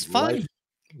 it's fine.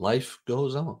 Life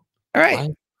goes on. All right.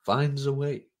 Life finds a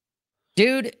way.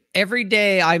 Dude, every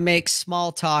day I make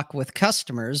small talk with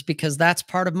customers because that's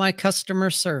part of my customer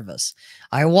service.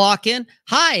 I walk in,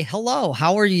 hi, hello,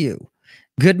 how are you?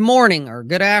 good morning or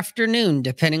good afternoon,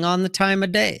 depending on the time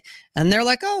of day. And they're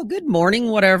like, oh, good morning,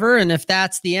 whatever. And if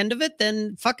that's the end of it,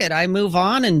 then fuck it. I move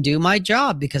on and do my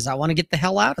job because I want to get the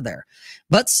hell out of there.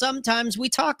 But sometimes we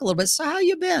talk a little bit. So how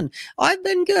you been? Oh, I've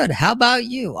been good. How about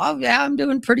you? Oh, yeah, I'm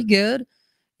doing pretty good.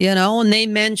 And they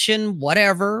mention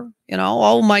whatever,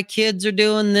 oh, my kids are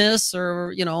doing this,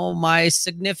 or, my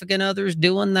significant other's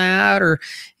doing that, or,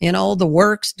 the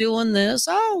work's doing this.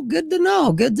 Oh, good to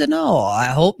know. Good to know. I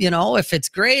hope, if it's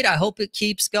great, I hope it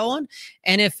keeps going.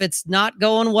 And if it's not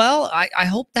going well, I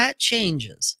hope that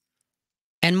changes.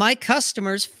 And my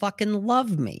customers fucking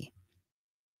love me.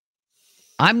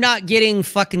 I'm not getting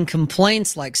fucking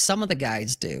complaints like some of the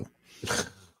guys do.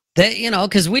 That,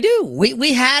 because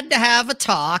we had to have a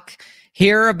talk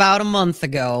here about a month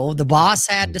ago. The boss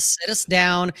had to sit us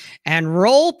down and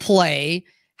role play.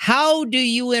 How do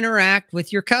you interact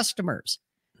with your customers?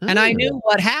 And I knew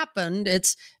what happened.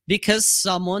 It's because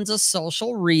someone's a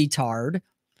social retard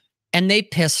and they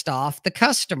pissed off the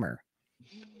customer.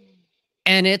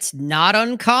 And it's not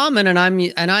uncommon.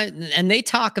 And they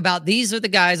talk about, these are the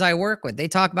guys I work with. They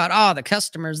talk about, oh, the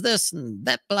customer's this and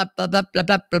that, blah, blah, blah, blah,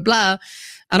 blah, blah, blah.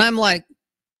 And I'm like,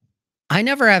 I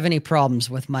never have any problems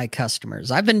with my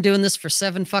customers. I've been doing this for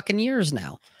 7 fucking years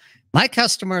now. My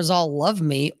customers all love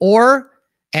me, or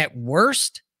at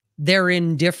worst, they're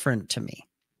indifferent to me,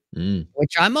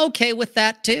 which I'm okay with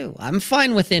that too. I'm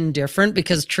fine with indifferent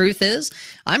because truth is,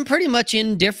 I'm pretty much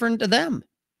indifferent to them.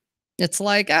 It's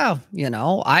like, oh,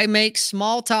 I make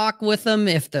small talk with them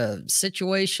if the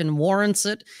situation warrants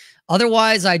it.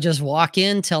 Otherwise, I just walk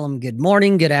in, tell them good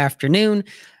morning, good afternoon.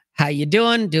 How you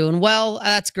doing? Doing well.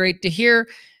 That's great to hear.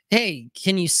 Hey,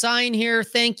 can you sign here?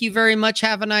 Thank you very much.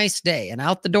 Have a nice day. And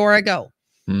out the door I go.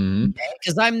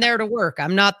 Because I'm there to work.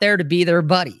 I'm not there to be their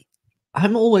buddy.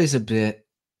 I'm always a bit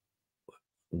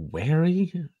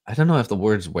wary. I don't know if the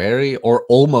word's wary or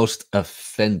almost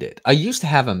offended. I used to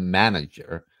have a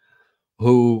manager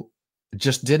who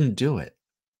just didn't do it.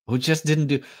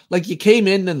 Like, you came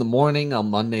in the morning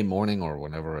on Monday morning or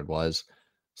whenever it was.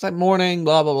 It's like, morning,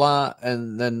 blah, blah, blah.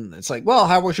 And then it's like, well,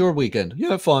 how was your weekend?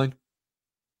 Yeah, fine.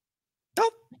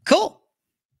 Oh, cool.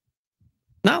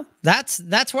 No, that's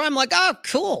where I'm like, oh,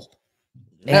 cool.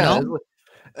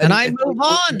 And I move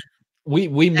on.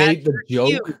 We made the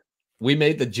joke. We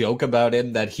made the joke about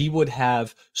him that he would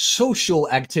have social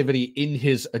activity in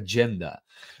his agenda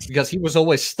because he was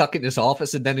always stuck in his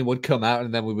office, and then he would come out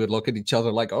and then we would look at each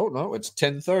other like, oh no, it's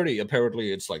 10:30.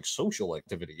 Apparently it's like social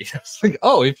activity. It's like,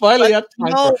 oh, he finally had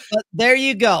time. But there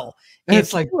you go. And if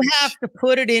it's like, you have to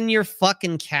put it in your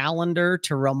fucking calendar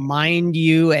to remind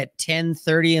you at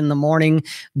 10:30 in the morning,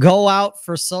 go out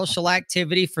for social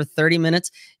activity for 30 minutes,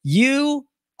 you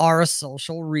are a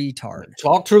social retard.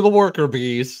 Talk to the worker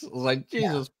bees. Like,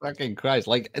 Jesus fucking Christ.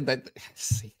 Like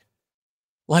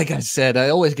I said, I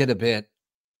always get a bit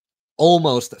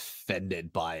almost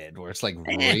offended by it, where it's like,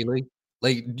 really?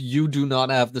 Like, you do not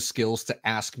have the skills to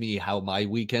ask me how my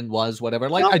weekend was, whatever.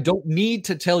 Like, I don't need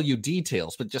to tell you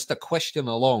details, but just a question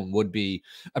alone would be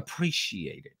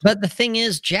appreciated. But the thing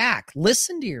is, Jack,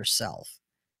 listen to yourself.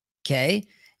 Okay?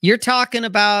 You're talking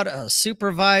about a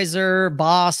supervisor,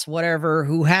 boss, whatever,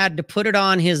 who had to put it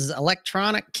on his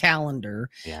electronic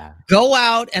calendar. Yeah. Go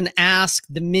out and ask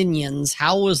the minions,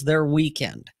 how was their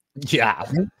weekend? Yeah.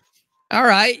 All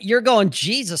right. You're going,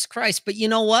 Jesus Christ. But you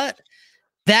know what?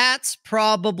 That's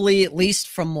probably, at least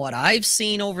from what I've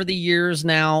seen over the years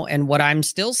now and what I'm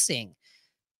still seeing,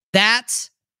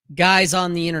 that's guys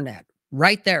on the internet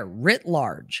right there, writ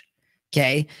large.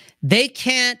 Okay. They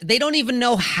don't even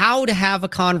know how to have a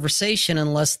conversation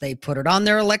unless they put it on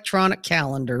their electronic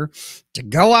calendar to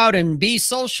go out and be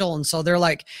social. And so they're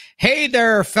like, hey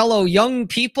there, fellow young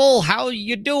people, how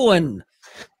you doing?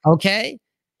 Okay.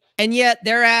 And yet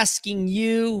they're asking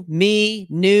you, me,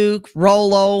 Nuke,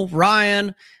 Rolo,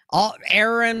 Ryan,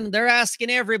 Aaron, they're asking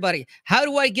everybody, how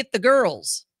do I get the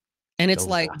girls? And it's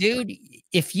like, dude,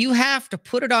 if you have to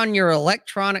put it on your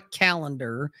electronic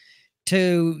calendar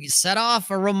to set off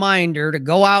a reminder to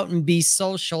go out and be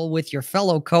social with your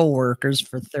fellow coworkers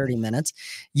for 30 minutes,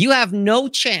 you have no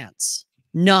chance,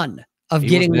 none, of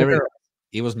getting the girl.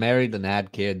 He was married and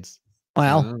had kids.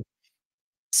 Well,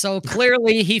 so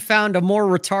clearly he found a more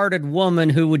retarded woman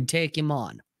who would take him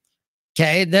on.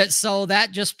 Okay, that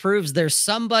just proves there's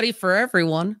somebody for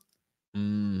everyone.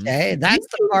 Okay, that's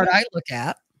the part I look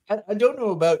at. I don't know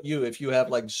about you, if you have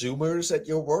like Zoomers at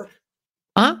your work.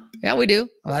 Yeah, we do.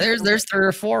 There's 3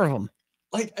 or 4 of them.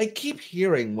 Like, I keep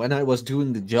hearing when I was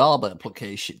doing the job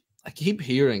application, I keep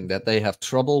hearing that they have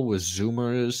trouble with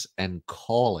Zoomers and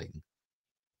calling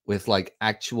with like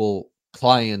actual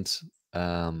client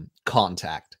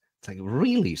contact. It's like,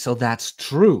 really? So that's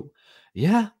true.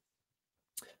 Yeah.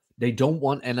 They don't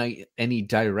want any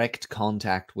direct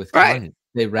contact with Right. clients.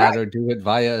 They rather do it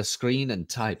via a screen and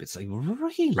type. It's like,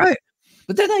 really? Right.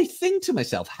 But then I think to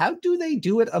myself, how do they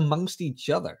do it amongst each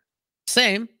other?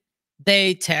 Same.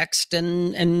 They text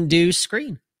and do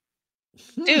screen.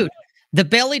 Hmm. Dude, the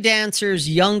belly dancer's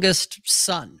youngest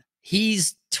son,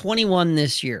 he's 21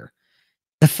 this year.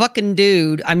 The fucking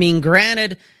dude, I mean,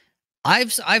 granted,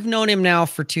 I've known him now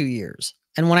for 2 years.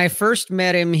 And when I first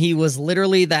met him, he was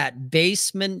literally that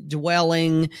basement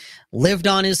dwelling, lived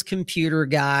on his computer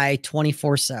guy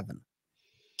 24/7.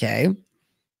 Okay.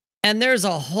 And there's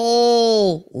a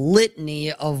whole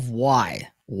litany of why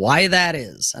that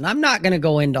is. And I'm not going to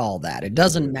go into all that. It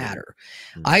doesn't matter.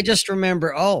 I just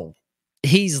remember, oh,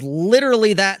 he's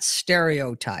literally that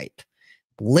stereotype.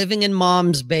 Living in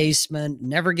mom's basement,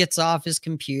 never gets off his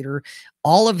computer.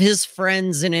 All of his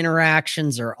friends and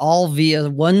interactions are all via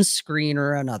one screen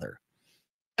or another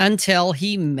until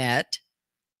he met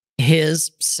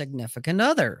his significant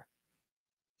other.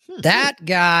 That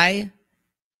guy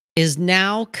is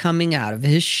now coming out of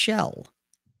his shell.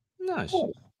 Nice.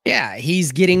 Yeah,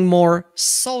 he's getting more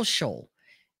social.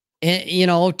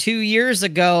 And, 2 years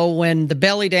ago when the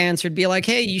belly dancer would be like,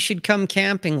 hey, you should come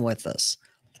camping with us.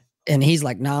 And he's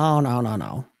like,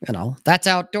 no. That's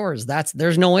outdoors.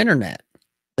 There's no internet.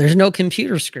 There's no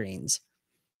computer screens.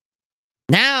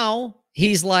 Now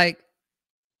he's like,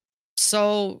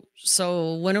 so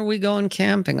when are we going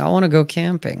camping? I want to go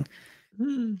camping.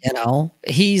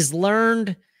 He's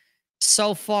learned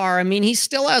so far. I mean, he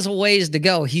still has a ways to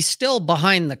go. He's still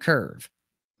behind the curve,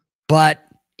 but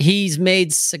he's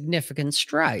made significant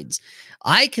strides.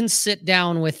 I can sit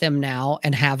down with him now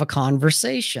and have a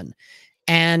conversation.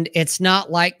 And it's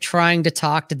not like trying to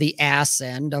talk to the ass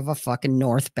end of a fucking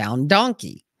northbound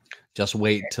donkey. Just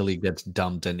wait till he gets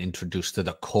dumped and introduced to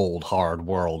the cold, hard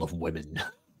world of women.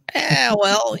 Yeah,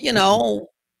 well,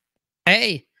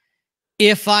 hey,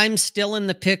 if I'm still in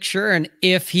the picture and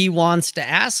if he wants to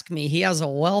ask me, he has a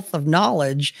wealth of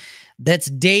knowledge that's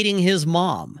dating his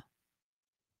mom.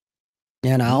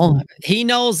 He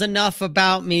knows enough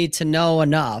about me to know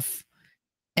enough.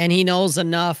 And he knows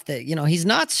enough that, he's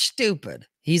not stupid.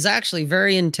 He's actually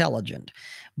very intelligent,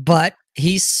 but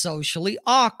he's socially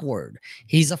awkward.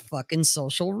 He's a fucking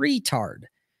social retard.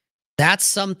 That's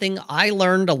something I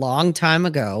learned a long time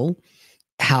ago,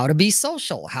 how to be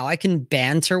social, how I can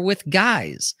banter with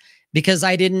guys, because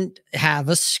I didn't have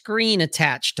a screen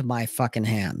attached to my fucking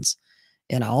hands.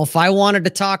 If I wanted to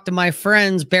talk to my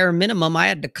friends, bare minimum, I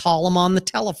had to call them on the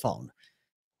telephone.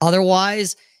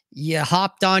 Otherwise, you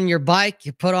hopped on your bike,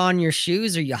 you put on your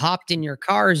shoes, or you hopped in your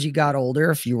car as you got older,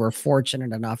 if you were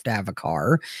fortunate enough to have a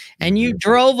car, and you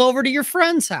drove over to your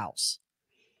friend's house.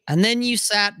 And then you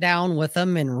sat down with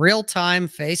them in real time,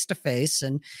 face to face,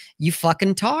 and you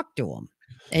fucking talked to them.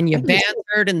 And you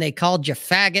bantered, and they called you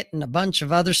faggot and a bunch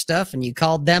of other stuff, and you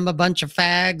called them a bunch of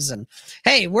fags. And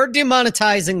hey, we're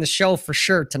demonetizing the show for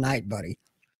sure tonight, buddy.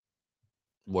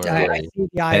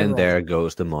 And there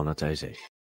goes the monetization.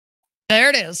 There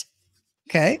it is.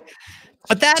 Okay.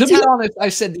 But that's to be honest, I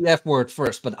said the F word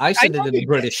first, but I said it in the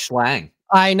British slang.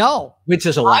 I know. Which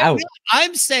is allowed.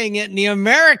 I'm saying it in the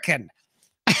American.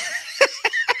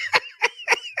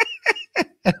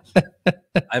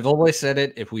 I've always said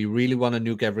it. If we really want to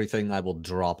nuke everything, I will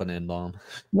drop an N-bomb.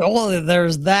 Well,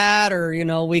 there's that, or,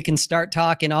 we can start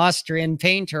talking Austrian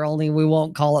painter, only we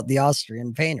won't call it the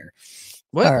Austrian painter.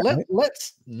 Well,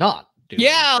 let's not.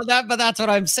 But that's what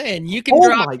I'm saying. You can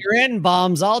drop your N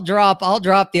bombs. I'll drop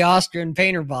the Austrian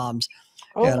painter bombs.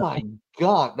 Oh my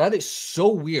God. That is so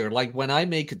weird. Like when I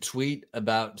make a tweet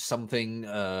about something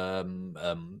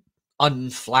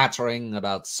unflattering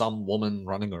about some woman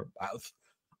running her mouth,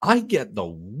 I get the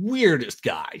weirdest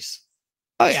guys.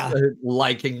 Oh yeah.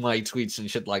 Liking my tweets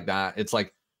and shit like that. It's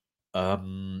like,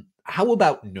 how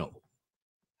about no?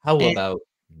 How about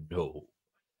no?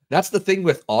 That's the thing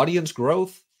with audience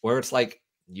growth, where it's like,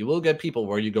 you will get people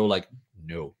where you go like,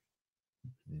 no,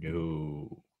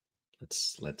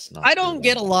 let's not. I don't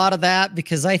get a lot of that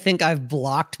because I think I've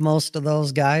blocked most of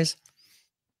those guys.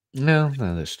 No,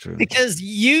 that is true. Because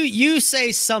you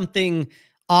say something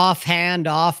offhand,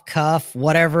 off cuff,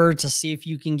 whatever, to see if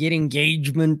you can get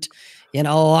engagement.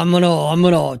 I'm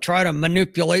gonna try to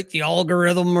manipulate the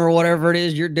algorithm or whatever it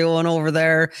is you're doing over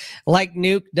there, like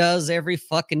Nuke does every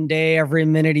fucking day, every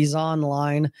minute he's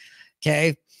online.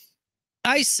 Okay.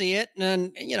 I see it,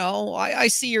 and I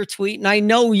see your tweet, and I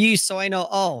know you, so I know,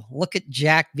 oh, look at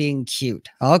Jack being cute.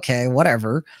 Okay,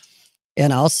 whatever.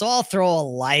 So I'll throw a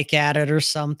like at it or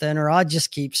something, or I'll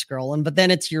just keep scrolling, but then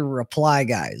it's your reply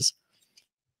guys.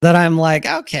 that I'm like,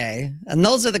 okay. And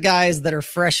those are the guys that are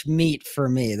fresh meat for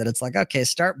me, that it's like, okay,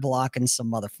 start blocking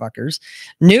some motherfuckers.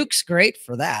 Nuke's great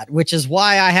for that, which is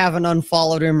why I haven't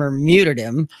unfollowed him or muted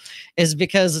him, is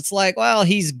because it's like, well,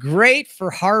 he's great for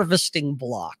harvesting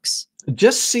blocks.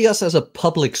 Just see us as a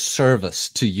public service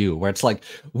to you, where it's like,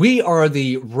 we are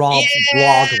the Rob's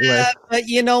blog list. But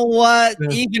you know what? Yeah.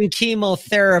 Even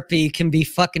chemotherapy can be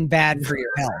fucking bad for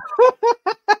your health.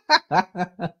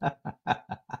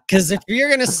 Because if you're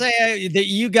going to say that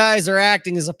you guys are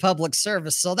acting as a public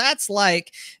service, so that's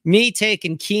like me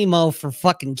taking chemo for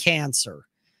fucking cancer.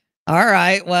 All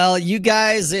right. Well, you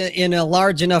guys in a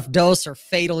large enough dose are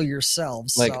fatal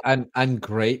yourselves. Like, so. I'm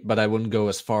great, but I wouldn't go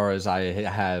as far as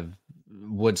I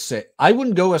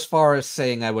wouldn't go as far as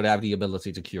saying I would have the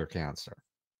ability to cure cancer.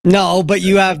 No, but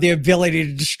you have the ability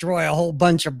to destroy a whole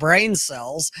bunch of brain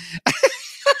cells.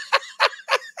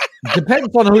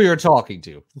 Depends on who you're talking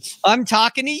to. I'm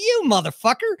talking to you,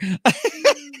 motherfucker.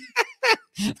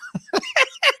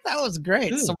 That was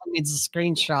great. Someone needs to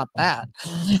screenshot that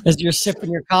as you're sipping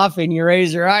your coffee and you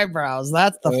raise your eyebrows.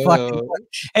 That's the fucking.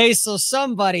 Hey, so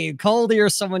somebody, Coldy or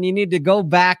someone, you need to go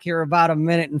back here about a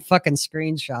minute and fucking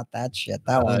screenshot that shit.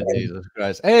 That was Jesus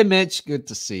Christ. Hey, Mitch, good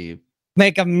to see you.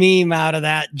 Make a meme out of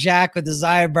that. Jack with his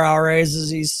eyebrow raises.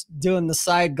 He's doing the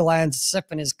side glance,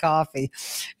 sipping his coffee.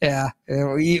 Yeah,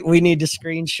 we need to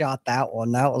screenshot that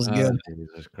one. That was good.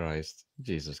 Jesus Christ.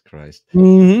 Jesus Christ.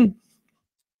 Mm-hmm.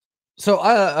 So,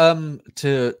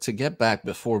 to get back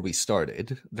before we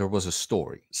started, there was a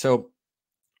story. So,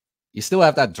 you still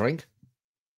have that drink?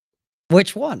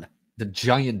 Which one? The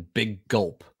giant big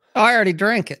gulp. Oh, I already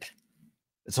drank it.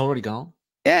 It's already gone?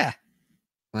 Yeah.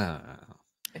 I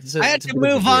had to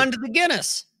move on to the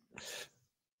Guinness.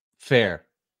 Fair.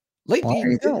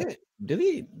 Lately, did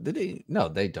he? No,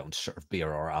 they don't serve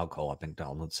beer or alcohol at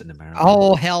McDonald's in America.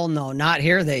 Oh, hell no. Not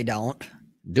here, they don't.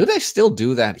 Do they still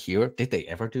do that here? Did they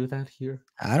ever do that here?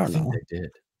 I don't know. They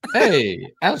did. Hey,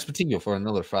 Alex Patino for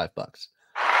another $5.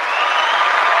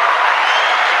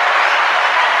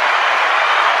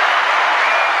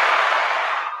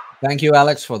 Thank you,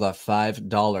 Alex, for the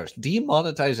 $5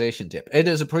 demonetization tip. It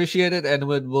is appreciated, and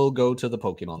it will go to the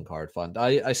Pokemon card fund.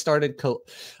 I started.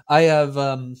 I have.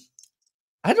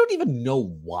 I don't even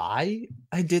know why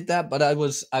I did that, but I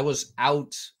was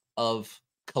out of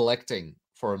collecting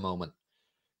for a moment.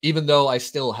 Even though I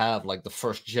still have like the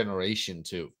first generation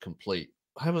to complete,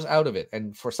 I was out of it.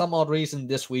 And for some odd reason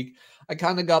this week, I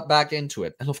kind of got back into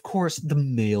it. And of course, the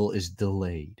mail is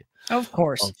delayed. Of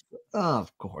course.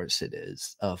 Of course it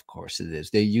is. Of course it is.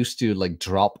 They used to like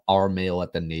drop our mail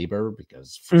at the neighbor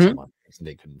because for some odd reason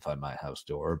they couldn't find my house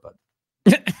door. But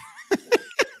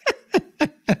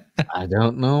I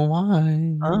don't know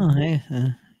why. Oh, yeah.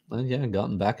 But yeah,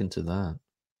 gotten back into that.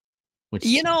 Which,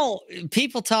 you know,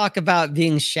 people talk about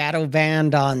being shadow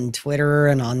banned on Twitter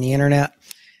and on the internet.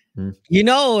 You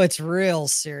know, it's real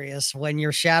serious when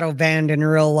you're shadow banned in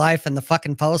real life and the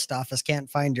fucking post office can't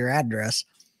find your address.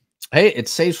 Hey, it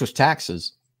saves with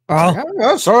taxes. Oh, like,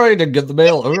 oh sorry to get the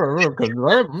mail.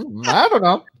 I don't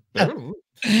know.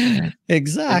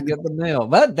 Exactly. Get the mail,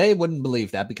 but they wouldn't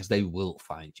believe that because they will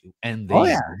find you, and they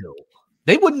will.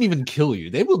 They wouldn't even kill you.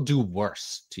 They will do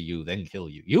worse to you than kill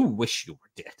you. You wish you were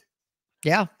dead.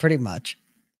 Yeah, pretty much.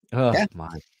 Oh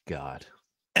my God.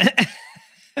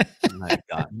 My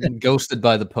God. Been ghosted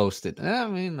by the Post-it. I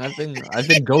mean, I've been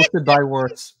ghosted by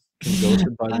worse.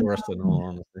 Ghosted by worse, in all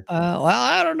honesty. Well,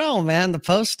 I don't know, man. The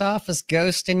post office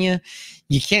ghosting you.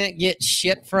 You can't get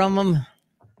shit from them.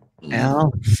 You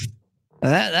know?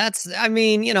 That's, I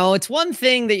mean, you know, it's one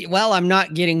thing that, well, I'm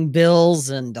not getting bills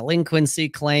and delinquency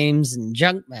claims and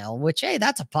junk mail, which, hey,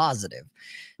 that's a positive.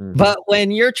 But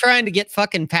when you're trying to get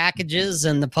fucking packages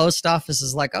and the post office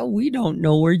is like, oh, we don't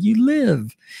know where you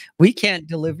live. We can't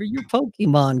deliver your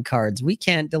Pokemon cards. We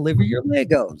can't deliver your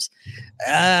Legos.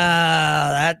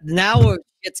 That now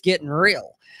it's getting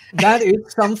real. That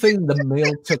is something the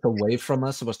mail took away from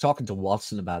us. I was talking to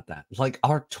Watson about that. Like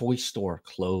our toy store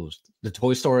closed. The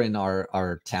toy store in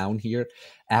our town here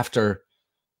after,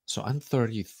 so I'm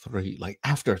 33, like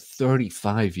after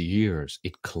 35 years,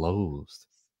 it closed.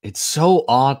 It's so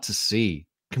odd to see.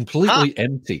 Completely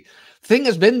empty. Thing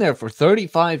has been there for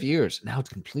 35 years. Now it's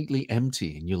completely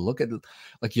empty. And you look at the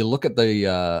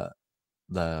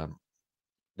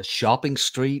shopping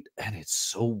street, and it's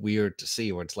so weird to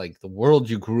see where it's like the world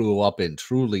you grew up in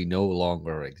truly no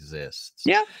longer exists.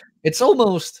 Yeah. It's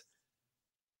almost,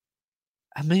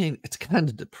 I mean, it's kind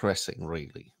of depressing,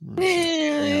 really.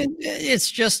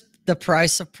 It's just the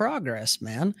price of progress,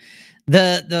 man.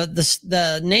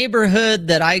 The neighborhood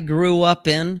that I grew up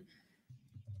in,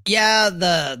 Yeah,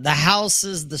 the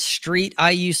houses, the street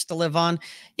I used to live on.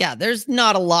 Yeah, there's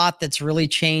not a lot that's really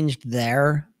changed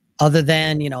there other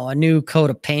than, a new coat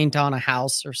of paint on a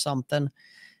house or something.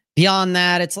 Beyond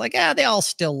that, it's like, they all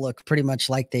still look pretty much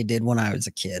like they did when I was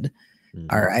a kid.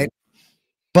 All Mhm. right.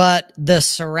 But the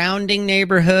surrounding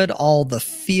neighborhood, all the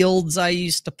fields I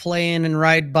used to play in and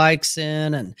ride bikes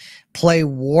in and play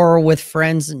war with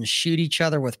friends and shoot each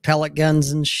other with pellet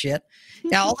guns and shit.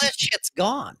 Yeah, all that shit's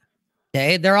gone.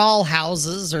 Okay. They're all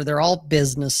houses or they're all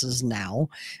businesses now.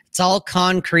 It's all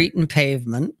concrete and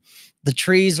pavement. The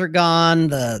trees are gone.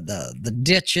 The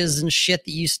ditches and shit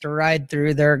that used to ride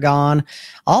through, they're gone.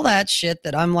 All that shit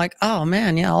that I'm like, oh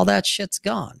man, yeah, all that shit's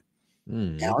gone.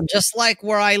 Mhm. Just like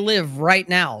where I live right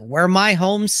now, where my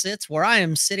home sits, where I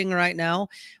am sitting right now.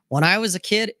 When I was a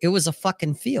kid, it was a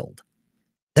fucking field.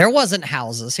 There wasn't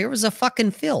houses. Here was a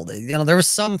fucking field. There was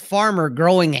some farmer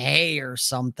growing hay or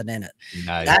something in it.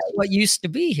 Nice. That's what used to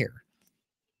be here.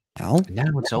 Now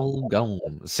it's all gone.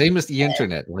 Same as the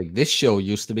internet. Like this show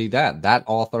used to be that. That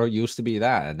author used to be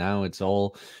that. And now it's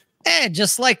all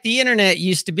Just like the internet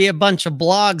used to be a bunch of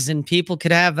blogs and people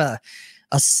could have a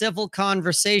civil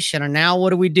conversation. And now what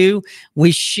do?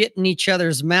 We shit in each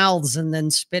other's mouths and then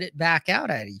spit it back out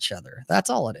at each other. That's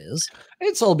all it is.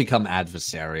 it's all become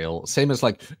adversarial. Same as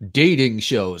like dating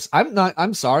shows.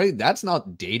 I'm sorry, that's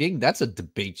not dating. That's a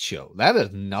debate show. That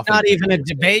is nothing. Not to even do a with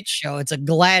it. debate show. It's a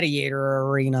gladiator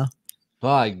arena.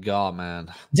 My God,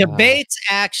 man. Debates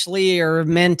actually are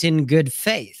meant in good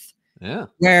faith, Yeah.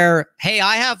 where, hey,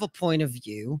 I have a point of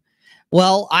view.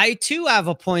 Well, I too have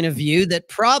a point of view that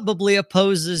probably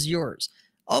opposes yours.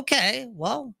 Okay,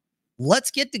 well,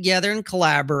 let's get together and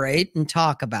collaborate and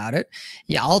talk about it.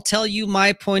 Yeah, I'll tell you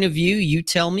my point of view. You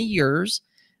tell me yours.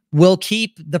 We'll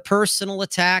keep the personal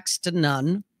attacks to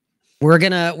none. We're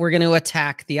gonna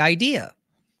attack the idea.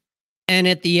 And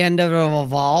at the end of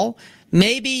it all,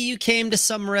 maybe you came to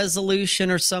some resolution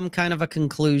or some kind of a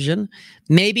conclusion.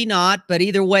 Maybe not, but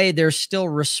either way, there's still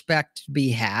respect to be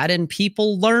had, and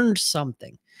people learned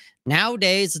something.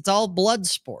 Nowadays, it's all blood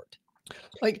sport.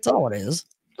 Like, That's all it is.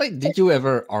 like, did you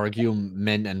ever argue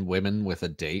men and women with a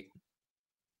date?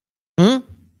 Hmm?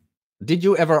 Did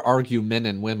you ever argue men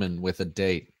and women with a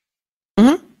date?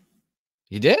 Mhm.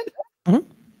 You did? Mhm.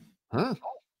 Huh.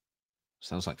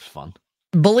 Sounds like fun.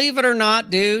 Believe it or not,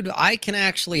 dude, I can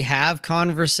actually have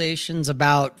conversations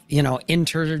about,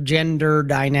 intergender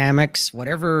dynamics,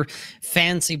 whatever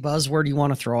fancy buzzword you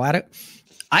want to throw at it.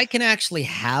 I can actually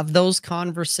have those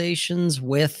conversations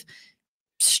with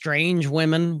strange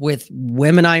women, with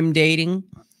women I'm dating,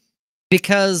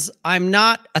 because I'm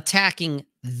not attacking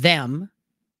them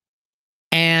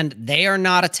and they are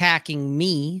not attacking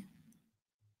me.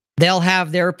 They'll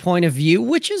have their point of view,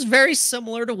 which is very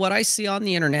similar to what I see on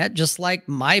the internet, just like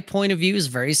my point of view is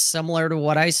very similar to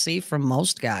what I see from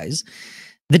most guys.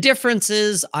 The difference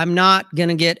is I'm not going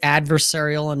to get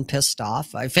adversarial and pissed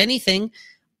off. If anything,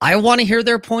 I want to hear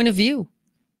their point of view.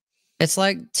 It's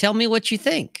like, tell me what you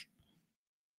think.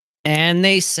 And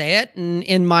they say it. And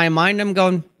in my mind, I'm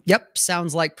going, yep,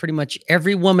 sounds like pretty much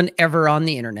every woman ever on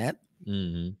the internet,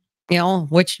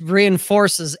 which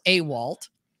reinforces AWOLT.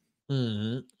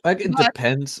 Like, it But-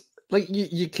 depends. Like,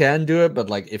 you can do it, but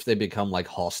like if they become like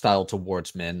hostile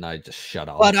towards men, I just shut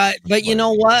off. But you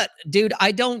know what, dude?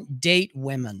 I don't date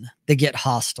women that get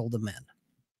hostile to men.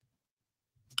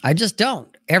 I just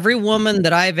don't. Every woman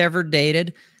that I've ever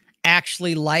dated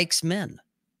actually likes men.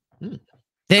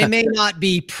 They may not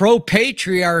be pro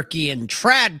patriarchy and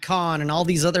tradcon and all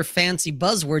these other fancy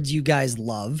buzzwords you guys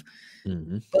love,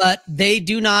 but they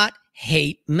do not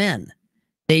hate men.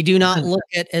 They do not look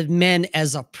at men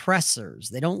as oppressors.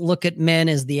 They don't look at men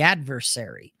as the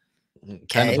adversary.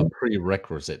 Kind of a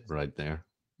prerequisite right there.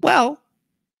 Well,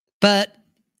 but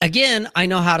again, I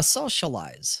know how to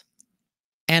socialize.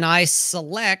 And I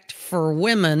select for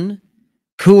women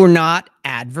who are not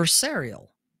adversarial.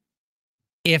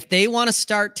 If they want to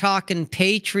start talking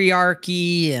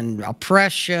patriarchy and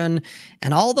oppression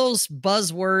and all those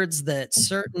buzzwords that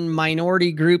certain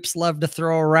minority groups love to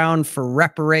throw around for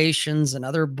reparations and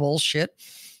other bullshit,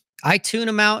 I tune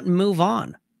them out and move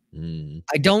on.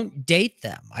 I don't date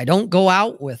them. I don't go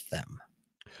out with them.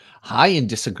 High in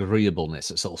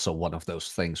disagreeableness is also one of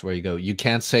those things where you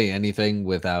can't say anything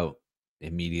without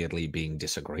immediately being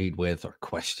disagreed with or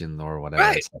questioned or whatever.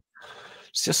 Right.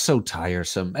 It's just so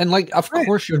tiresome. And like, of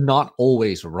course, you're not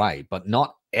always right, but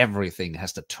not everything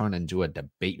has to turn into a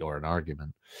debate or an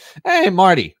argument. Hey,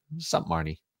 Marty. What's up,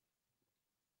 Marty?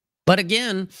 But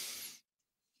again,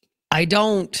 I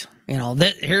don't,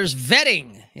 here's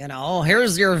vetting,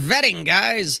 here's your vetting,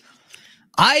 guys.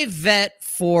 I vet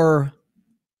for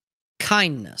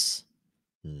kindness.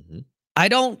 Mhm. I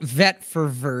don't vet for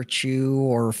virtue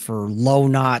or for low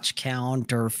notch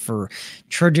count or for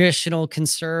traditional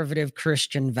conservative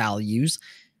Christian values,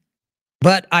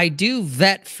 but I do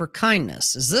vet for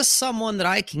kindness. Is this someone that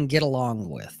I can get along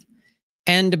with?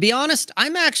 And to be honest,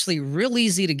 I'm actually real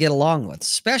easy to get along with,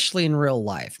 especially in real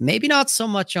life. Maybe not so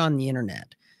much on the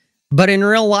internet, but in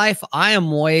real life, I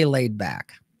am way laid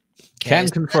back. Can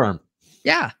confirm.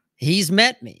 Yeah, he's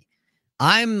met me.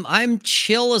 I'm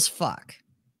chill as fuck.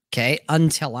 Okay,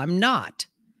 until I'm not.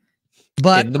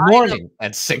 But In the morning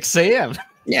at 6 a.m.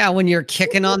 yeah, when you're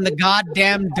kicking on the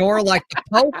goddamn door like the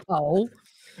popo.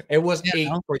 It was You 8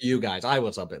 know? for you guys. I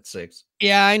was up at 6.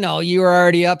 Yeah, I know. You were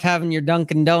already up having your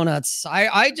Dunkin' Donuts.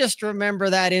 I just remember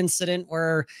that incident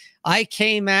where I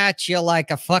came at you like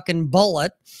a fucking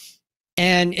bullet,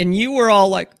 and you were all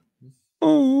like,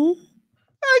 "Oh,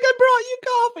 I brought you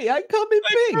coffee. I come in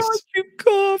peace. you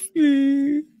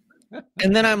coffee."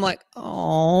 And then I'm like,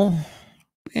 "Oh,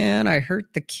 man, I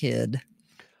hurt the kid."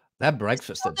 That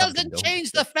breakfast Still at Dunkin' doesn't Donuts change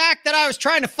is the fact that I was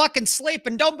trying to fucking sleep,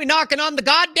 and don't be knocking on the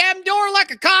goddamn door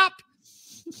like a cop.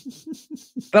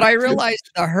 But I realized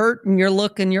the hurt in your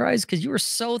look in your eyes because you were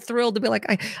so thrilled to be like,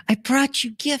 I brought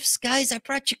you gifts, guys. I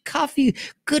brought you coffee.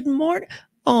 Good morning.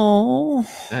 Oh,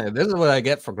 Hey, this is what I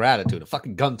get for gratitude. A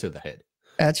fucking gun to the head.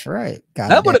 that's right.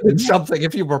 That would have been Goddamn. something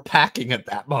if you were packing at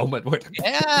that moment.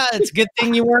 Yeah, it's a good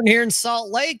thing you weren't here in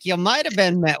Salt Lake. You might have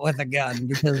been met with a gun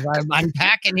because I'm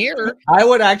packing here. I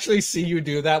would actually see you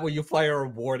do that when you fire a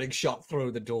warning shot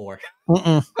through the door.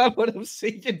 Mm-mm. I would have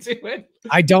seen you do it.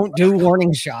 I don't do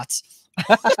warning shots.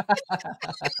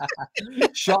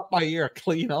 Shot my ear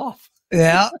clean off.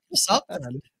 Yeah,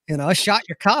 something. You know, shot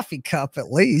your coffee cup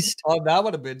at least. Oh, that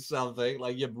would have been something.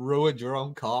 Like you've ruined your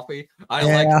own coffee. I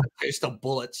Yeah. like the taste of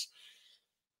bullets.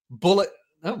 Oh,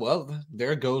 well,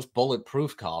 there goes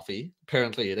bulletproof coffee.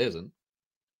 Apparently it isn't.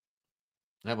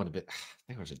 That would have been.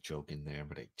 There was a joke in there,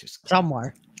 but it just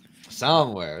Somewhere.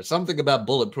 something about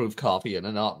bulletproof coffee and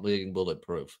it not being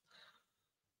bulletproof.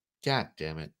 God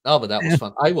damn it! Oh, but that was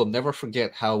fun. I will never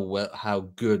forget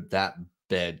how good that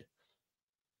bed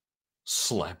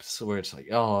slept. So where it's like,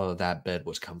 oh, that bed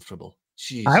was comfortable.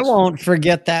 Jesus. I won't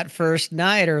forget that first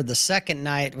night or the second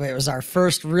night. It was our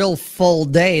first real full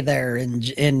day there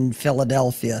in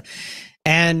Philadelphia.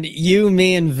 And you,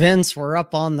 me, and Vince were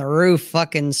up on the roof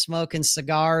fucking smoking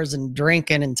cigars and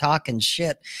drinking and talking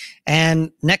shit.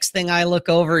 And next thing I look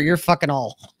over, you're fucking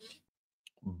all.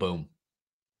 Boom.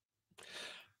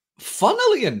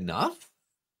 Funnily enough,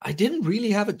 I didn't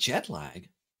really have a jet lag.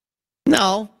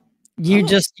 No,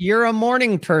 you're a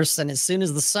morning person. As soon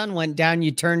as the sun went down, you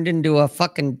turned into a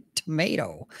fucking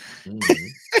tomato. Mhm.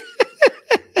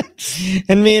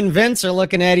 And me and Vince are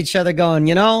looking at each other going,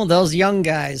 you know, those young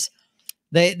guys,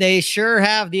 they sure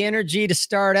have the energy to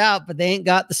start out, but they ain't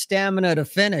got the stamina to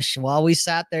finish. While we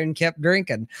sat there and kept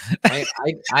drinking.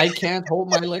 I can't hold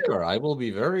my liquor. I will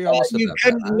be very honest You about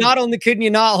couldn't, that. not only couldn't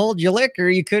you not hold your liquor,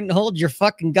 you couldn't hold your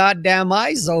fucking goddamn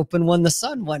eyes open when the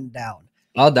sun went down.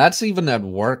 Oh, that's even at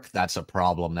work. That's a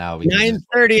problem now.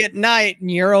 9:30 at night,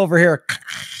 and you're over here.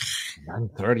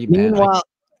 9:30, man. Meanwhile,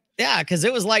 yeah, because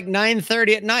it was like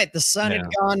 9:30 at night. The sun had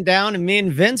gone down, and me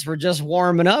and Vince were just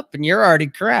warming up, and you're already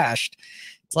crashed.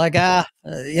 It's like,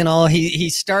 you know, he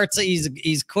starts,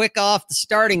 he's quick off the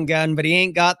starting gun, but he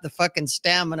ain't got the fucking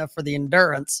stamina for the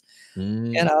endurance.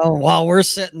 You know, while we're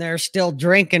sitting there still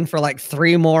drinking for like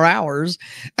 3 more hours.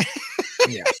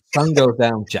 Yeah, sun goes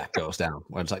down, Jack goes down.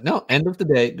 Where it's like, no, end of the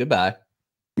day, goodbye.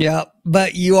 Yeah,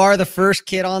 but you are the first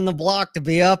kid on the block to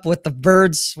be up with the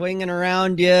birds swinging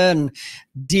around you and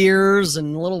deers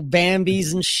and little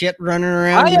Bambis and shit running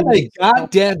around. I am a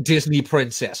goddamn Disney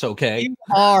princess, okay?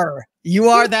 You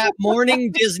are that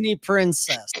morning Disney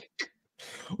princess.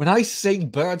 When I sing,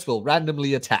 birds will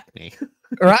randomly attack me.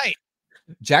 Right.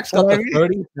 Jack's got the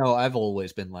 30. No, I've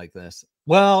always been like this.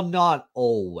 Well, not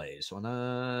always.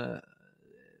 When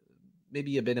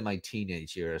maybe a bit in my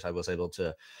teenage years, I was able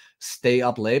to stay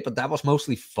up late, but that was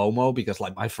mostly FOMO because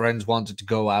like my friends wanted to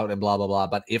go out and blah, blah, blah.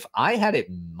 But if I had it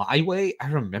my way, I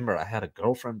remember I had a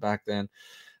girlfriend back then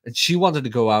and she wanted to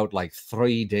go out like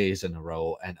 3 days in a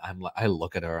row. And I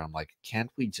look at her, I'm like, can't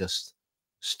we just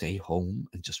stay home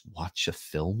and just watch a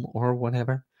film or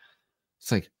whatever?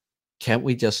 It's like, can't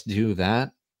we just do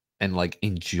that and like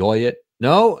enjoy it?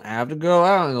 No, I have to go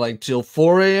out and like till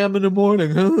 4 a.m. in the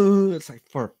morning. It's like,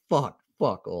 for fuck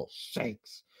all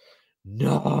sakes.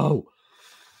 No.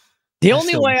 The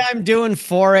only way I'm doing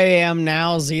 4 a.m.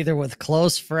 now is either with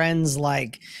close friends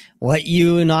like what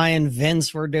you and I and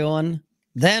Vince were doing,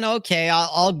 then okay,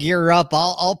 I'll gear up.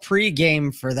 I'll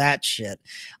pregame for that shit.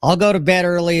 I'll go to bed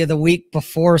early the week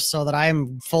before so that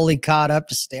I'm fully caught up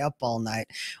to stay up all night.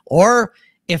 Or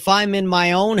if I'm in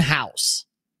my own house,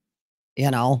 you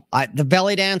know, the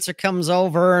belly dancer comes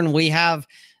over and we have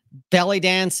belly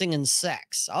dancing and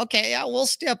sex. Okay, I will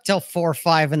stay up till 4 or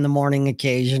 5 in the morning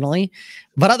occasionally,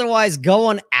 but otherwise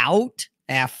going out,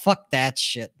 fuck that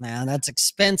shit, man. That's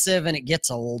expensive and it gets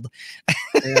old.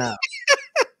 Yeah.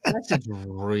 That's just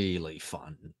really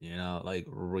fun, you know, like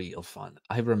real fun.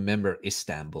 I remember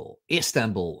Istanbul.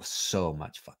 Istanbul was so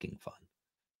much fucking fun.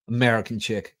 American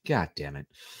chick, god damn it.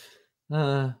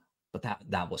 But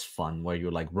that was fun, where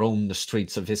you like roam the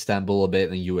streets of Istanbul a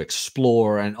bit and you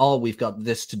explore, and oh, we've got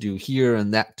this to do here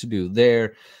and that to do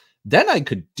there. Then I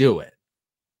could do it.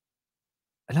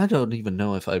 And I don't even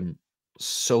know if I'm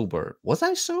sober. Was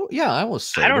I so? Yeah, I was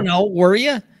sober. I don't know. Were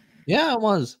you? Yeah, I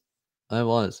was.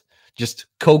 Just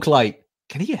Coke Light.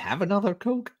 Can he have another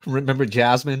Coke? Remember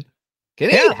Jasmine? Can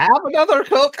he have another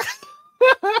Coke?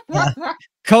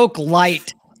 Coke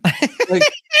Light. Like,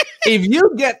 if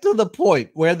you get to the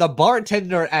point where the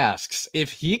bartender asks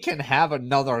if he can have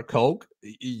another Coke,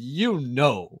 you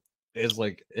know, it's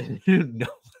like, you know.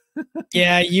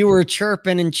 Yeah, you were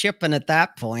chirping and chipping at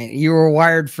that point. You were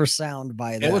wired for sound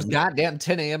by then. It was goddamn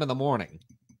 10 a.m. in the morning.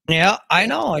 Yeah, I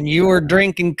know. And you were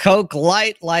drinking Coke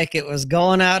Light like it was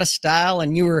going out of style,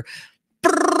 and you were.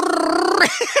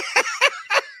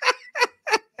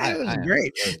 It was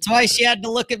great. That's why she had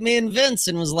to look at me and Vince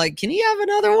and was like, "Can you have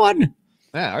another one?"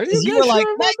 Yeah, are you were like,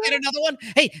 "Can I get another one?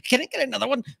 Hey, can I get another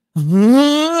one?"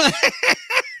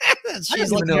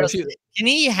 She's like, "Can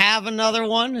he have another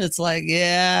one?" It's like,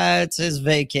 yeah, it's his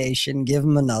vacation. Give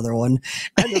him another one.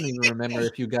 I don't even remember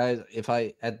if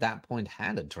I at that point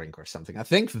had a drink or something. I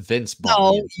think Vince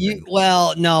bought me a drink.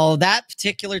 No, that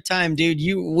particular time, dude,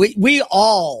 we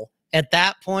all at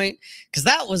that point, because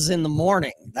that was in the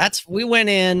morning. We went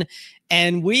in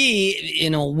and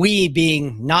we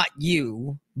being not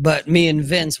you, but me and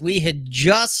Vince, we had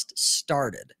just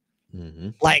started.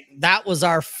 Like that was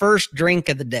our first drink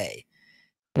of the day.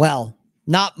 Well,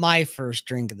 not my first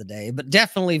drink of the day, but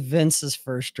definitely Vince's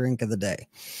first drink of the day.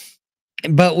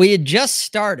 But we had just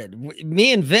started.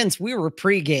 Me and Vince, we were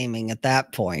pre-gaming at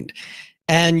that point,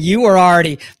 and you were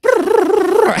already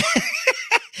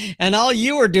and all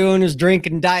you were doing was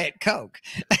drinking Diet Coke.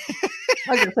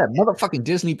 Like I said, motherfucking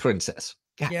Disney princess.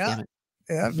 God damn it.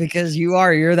 Yeah, because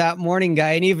you're that morning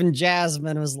guy. And even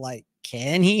Jasmine was like,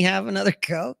 "Can he have another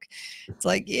Coke?" It's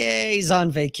like, yeah, he's on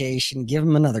vacation. Give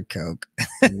him another Coke.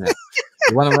 You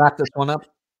want to wrap this one up?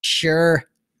 Sure.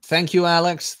 Thank you,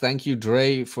 Alex. Thank you,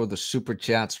 Dre, for the super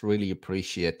chats. Really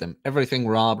appreciate them. Everything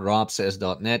Rob,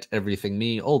 robsays.net. Everything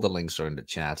me. All the links are in the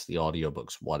chats, the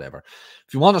audiobooks, whatever.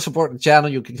 If you want to support the channel,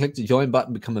 you can click the join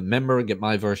button, become a member, and get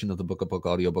my version of the Book a Book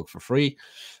audiobook for free.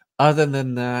 Other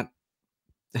than that,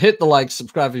 hit the like,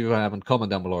 subscribe if you haven't, comment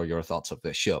down below your thoughts of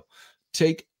this show.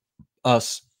 Take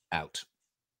us out.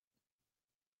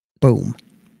 Boom.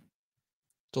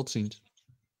 Tot ziens.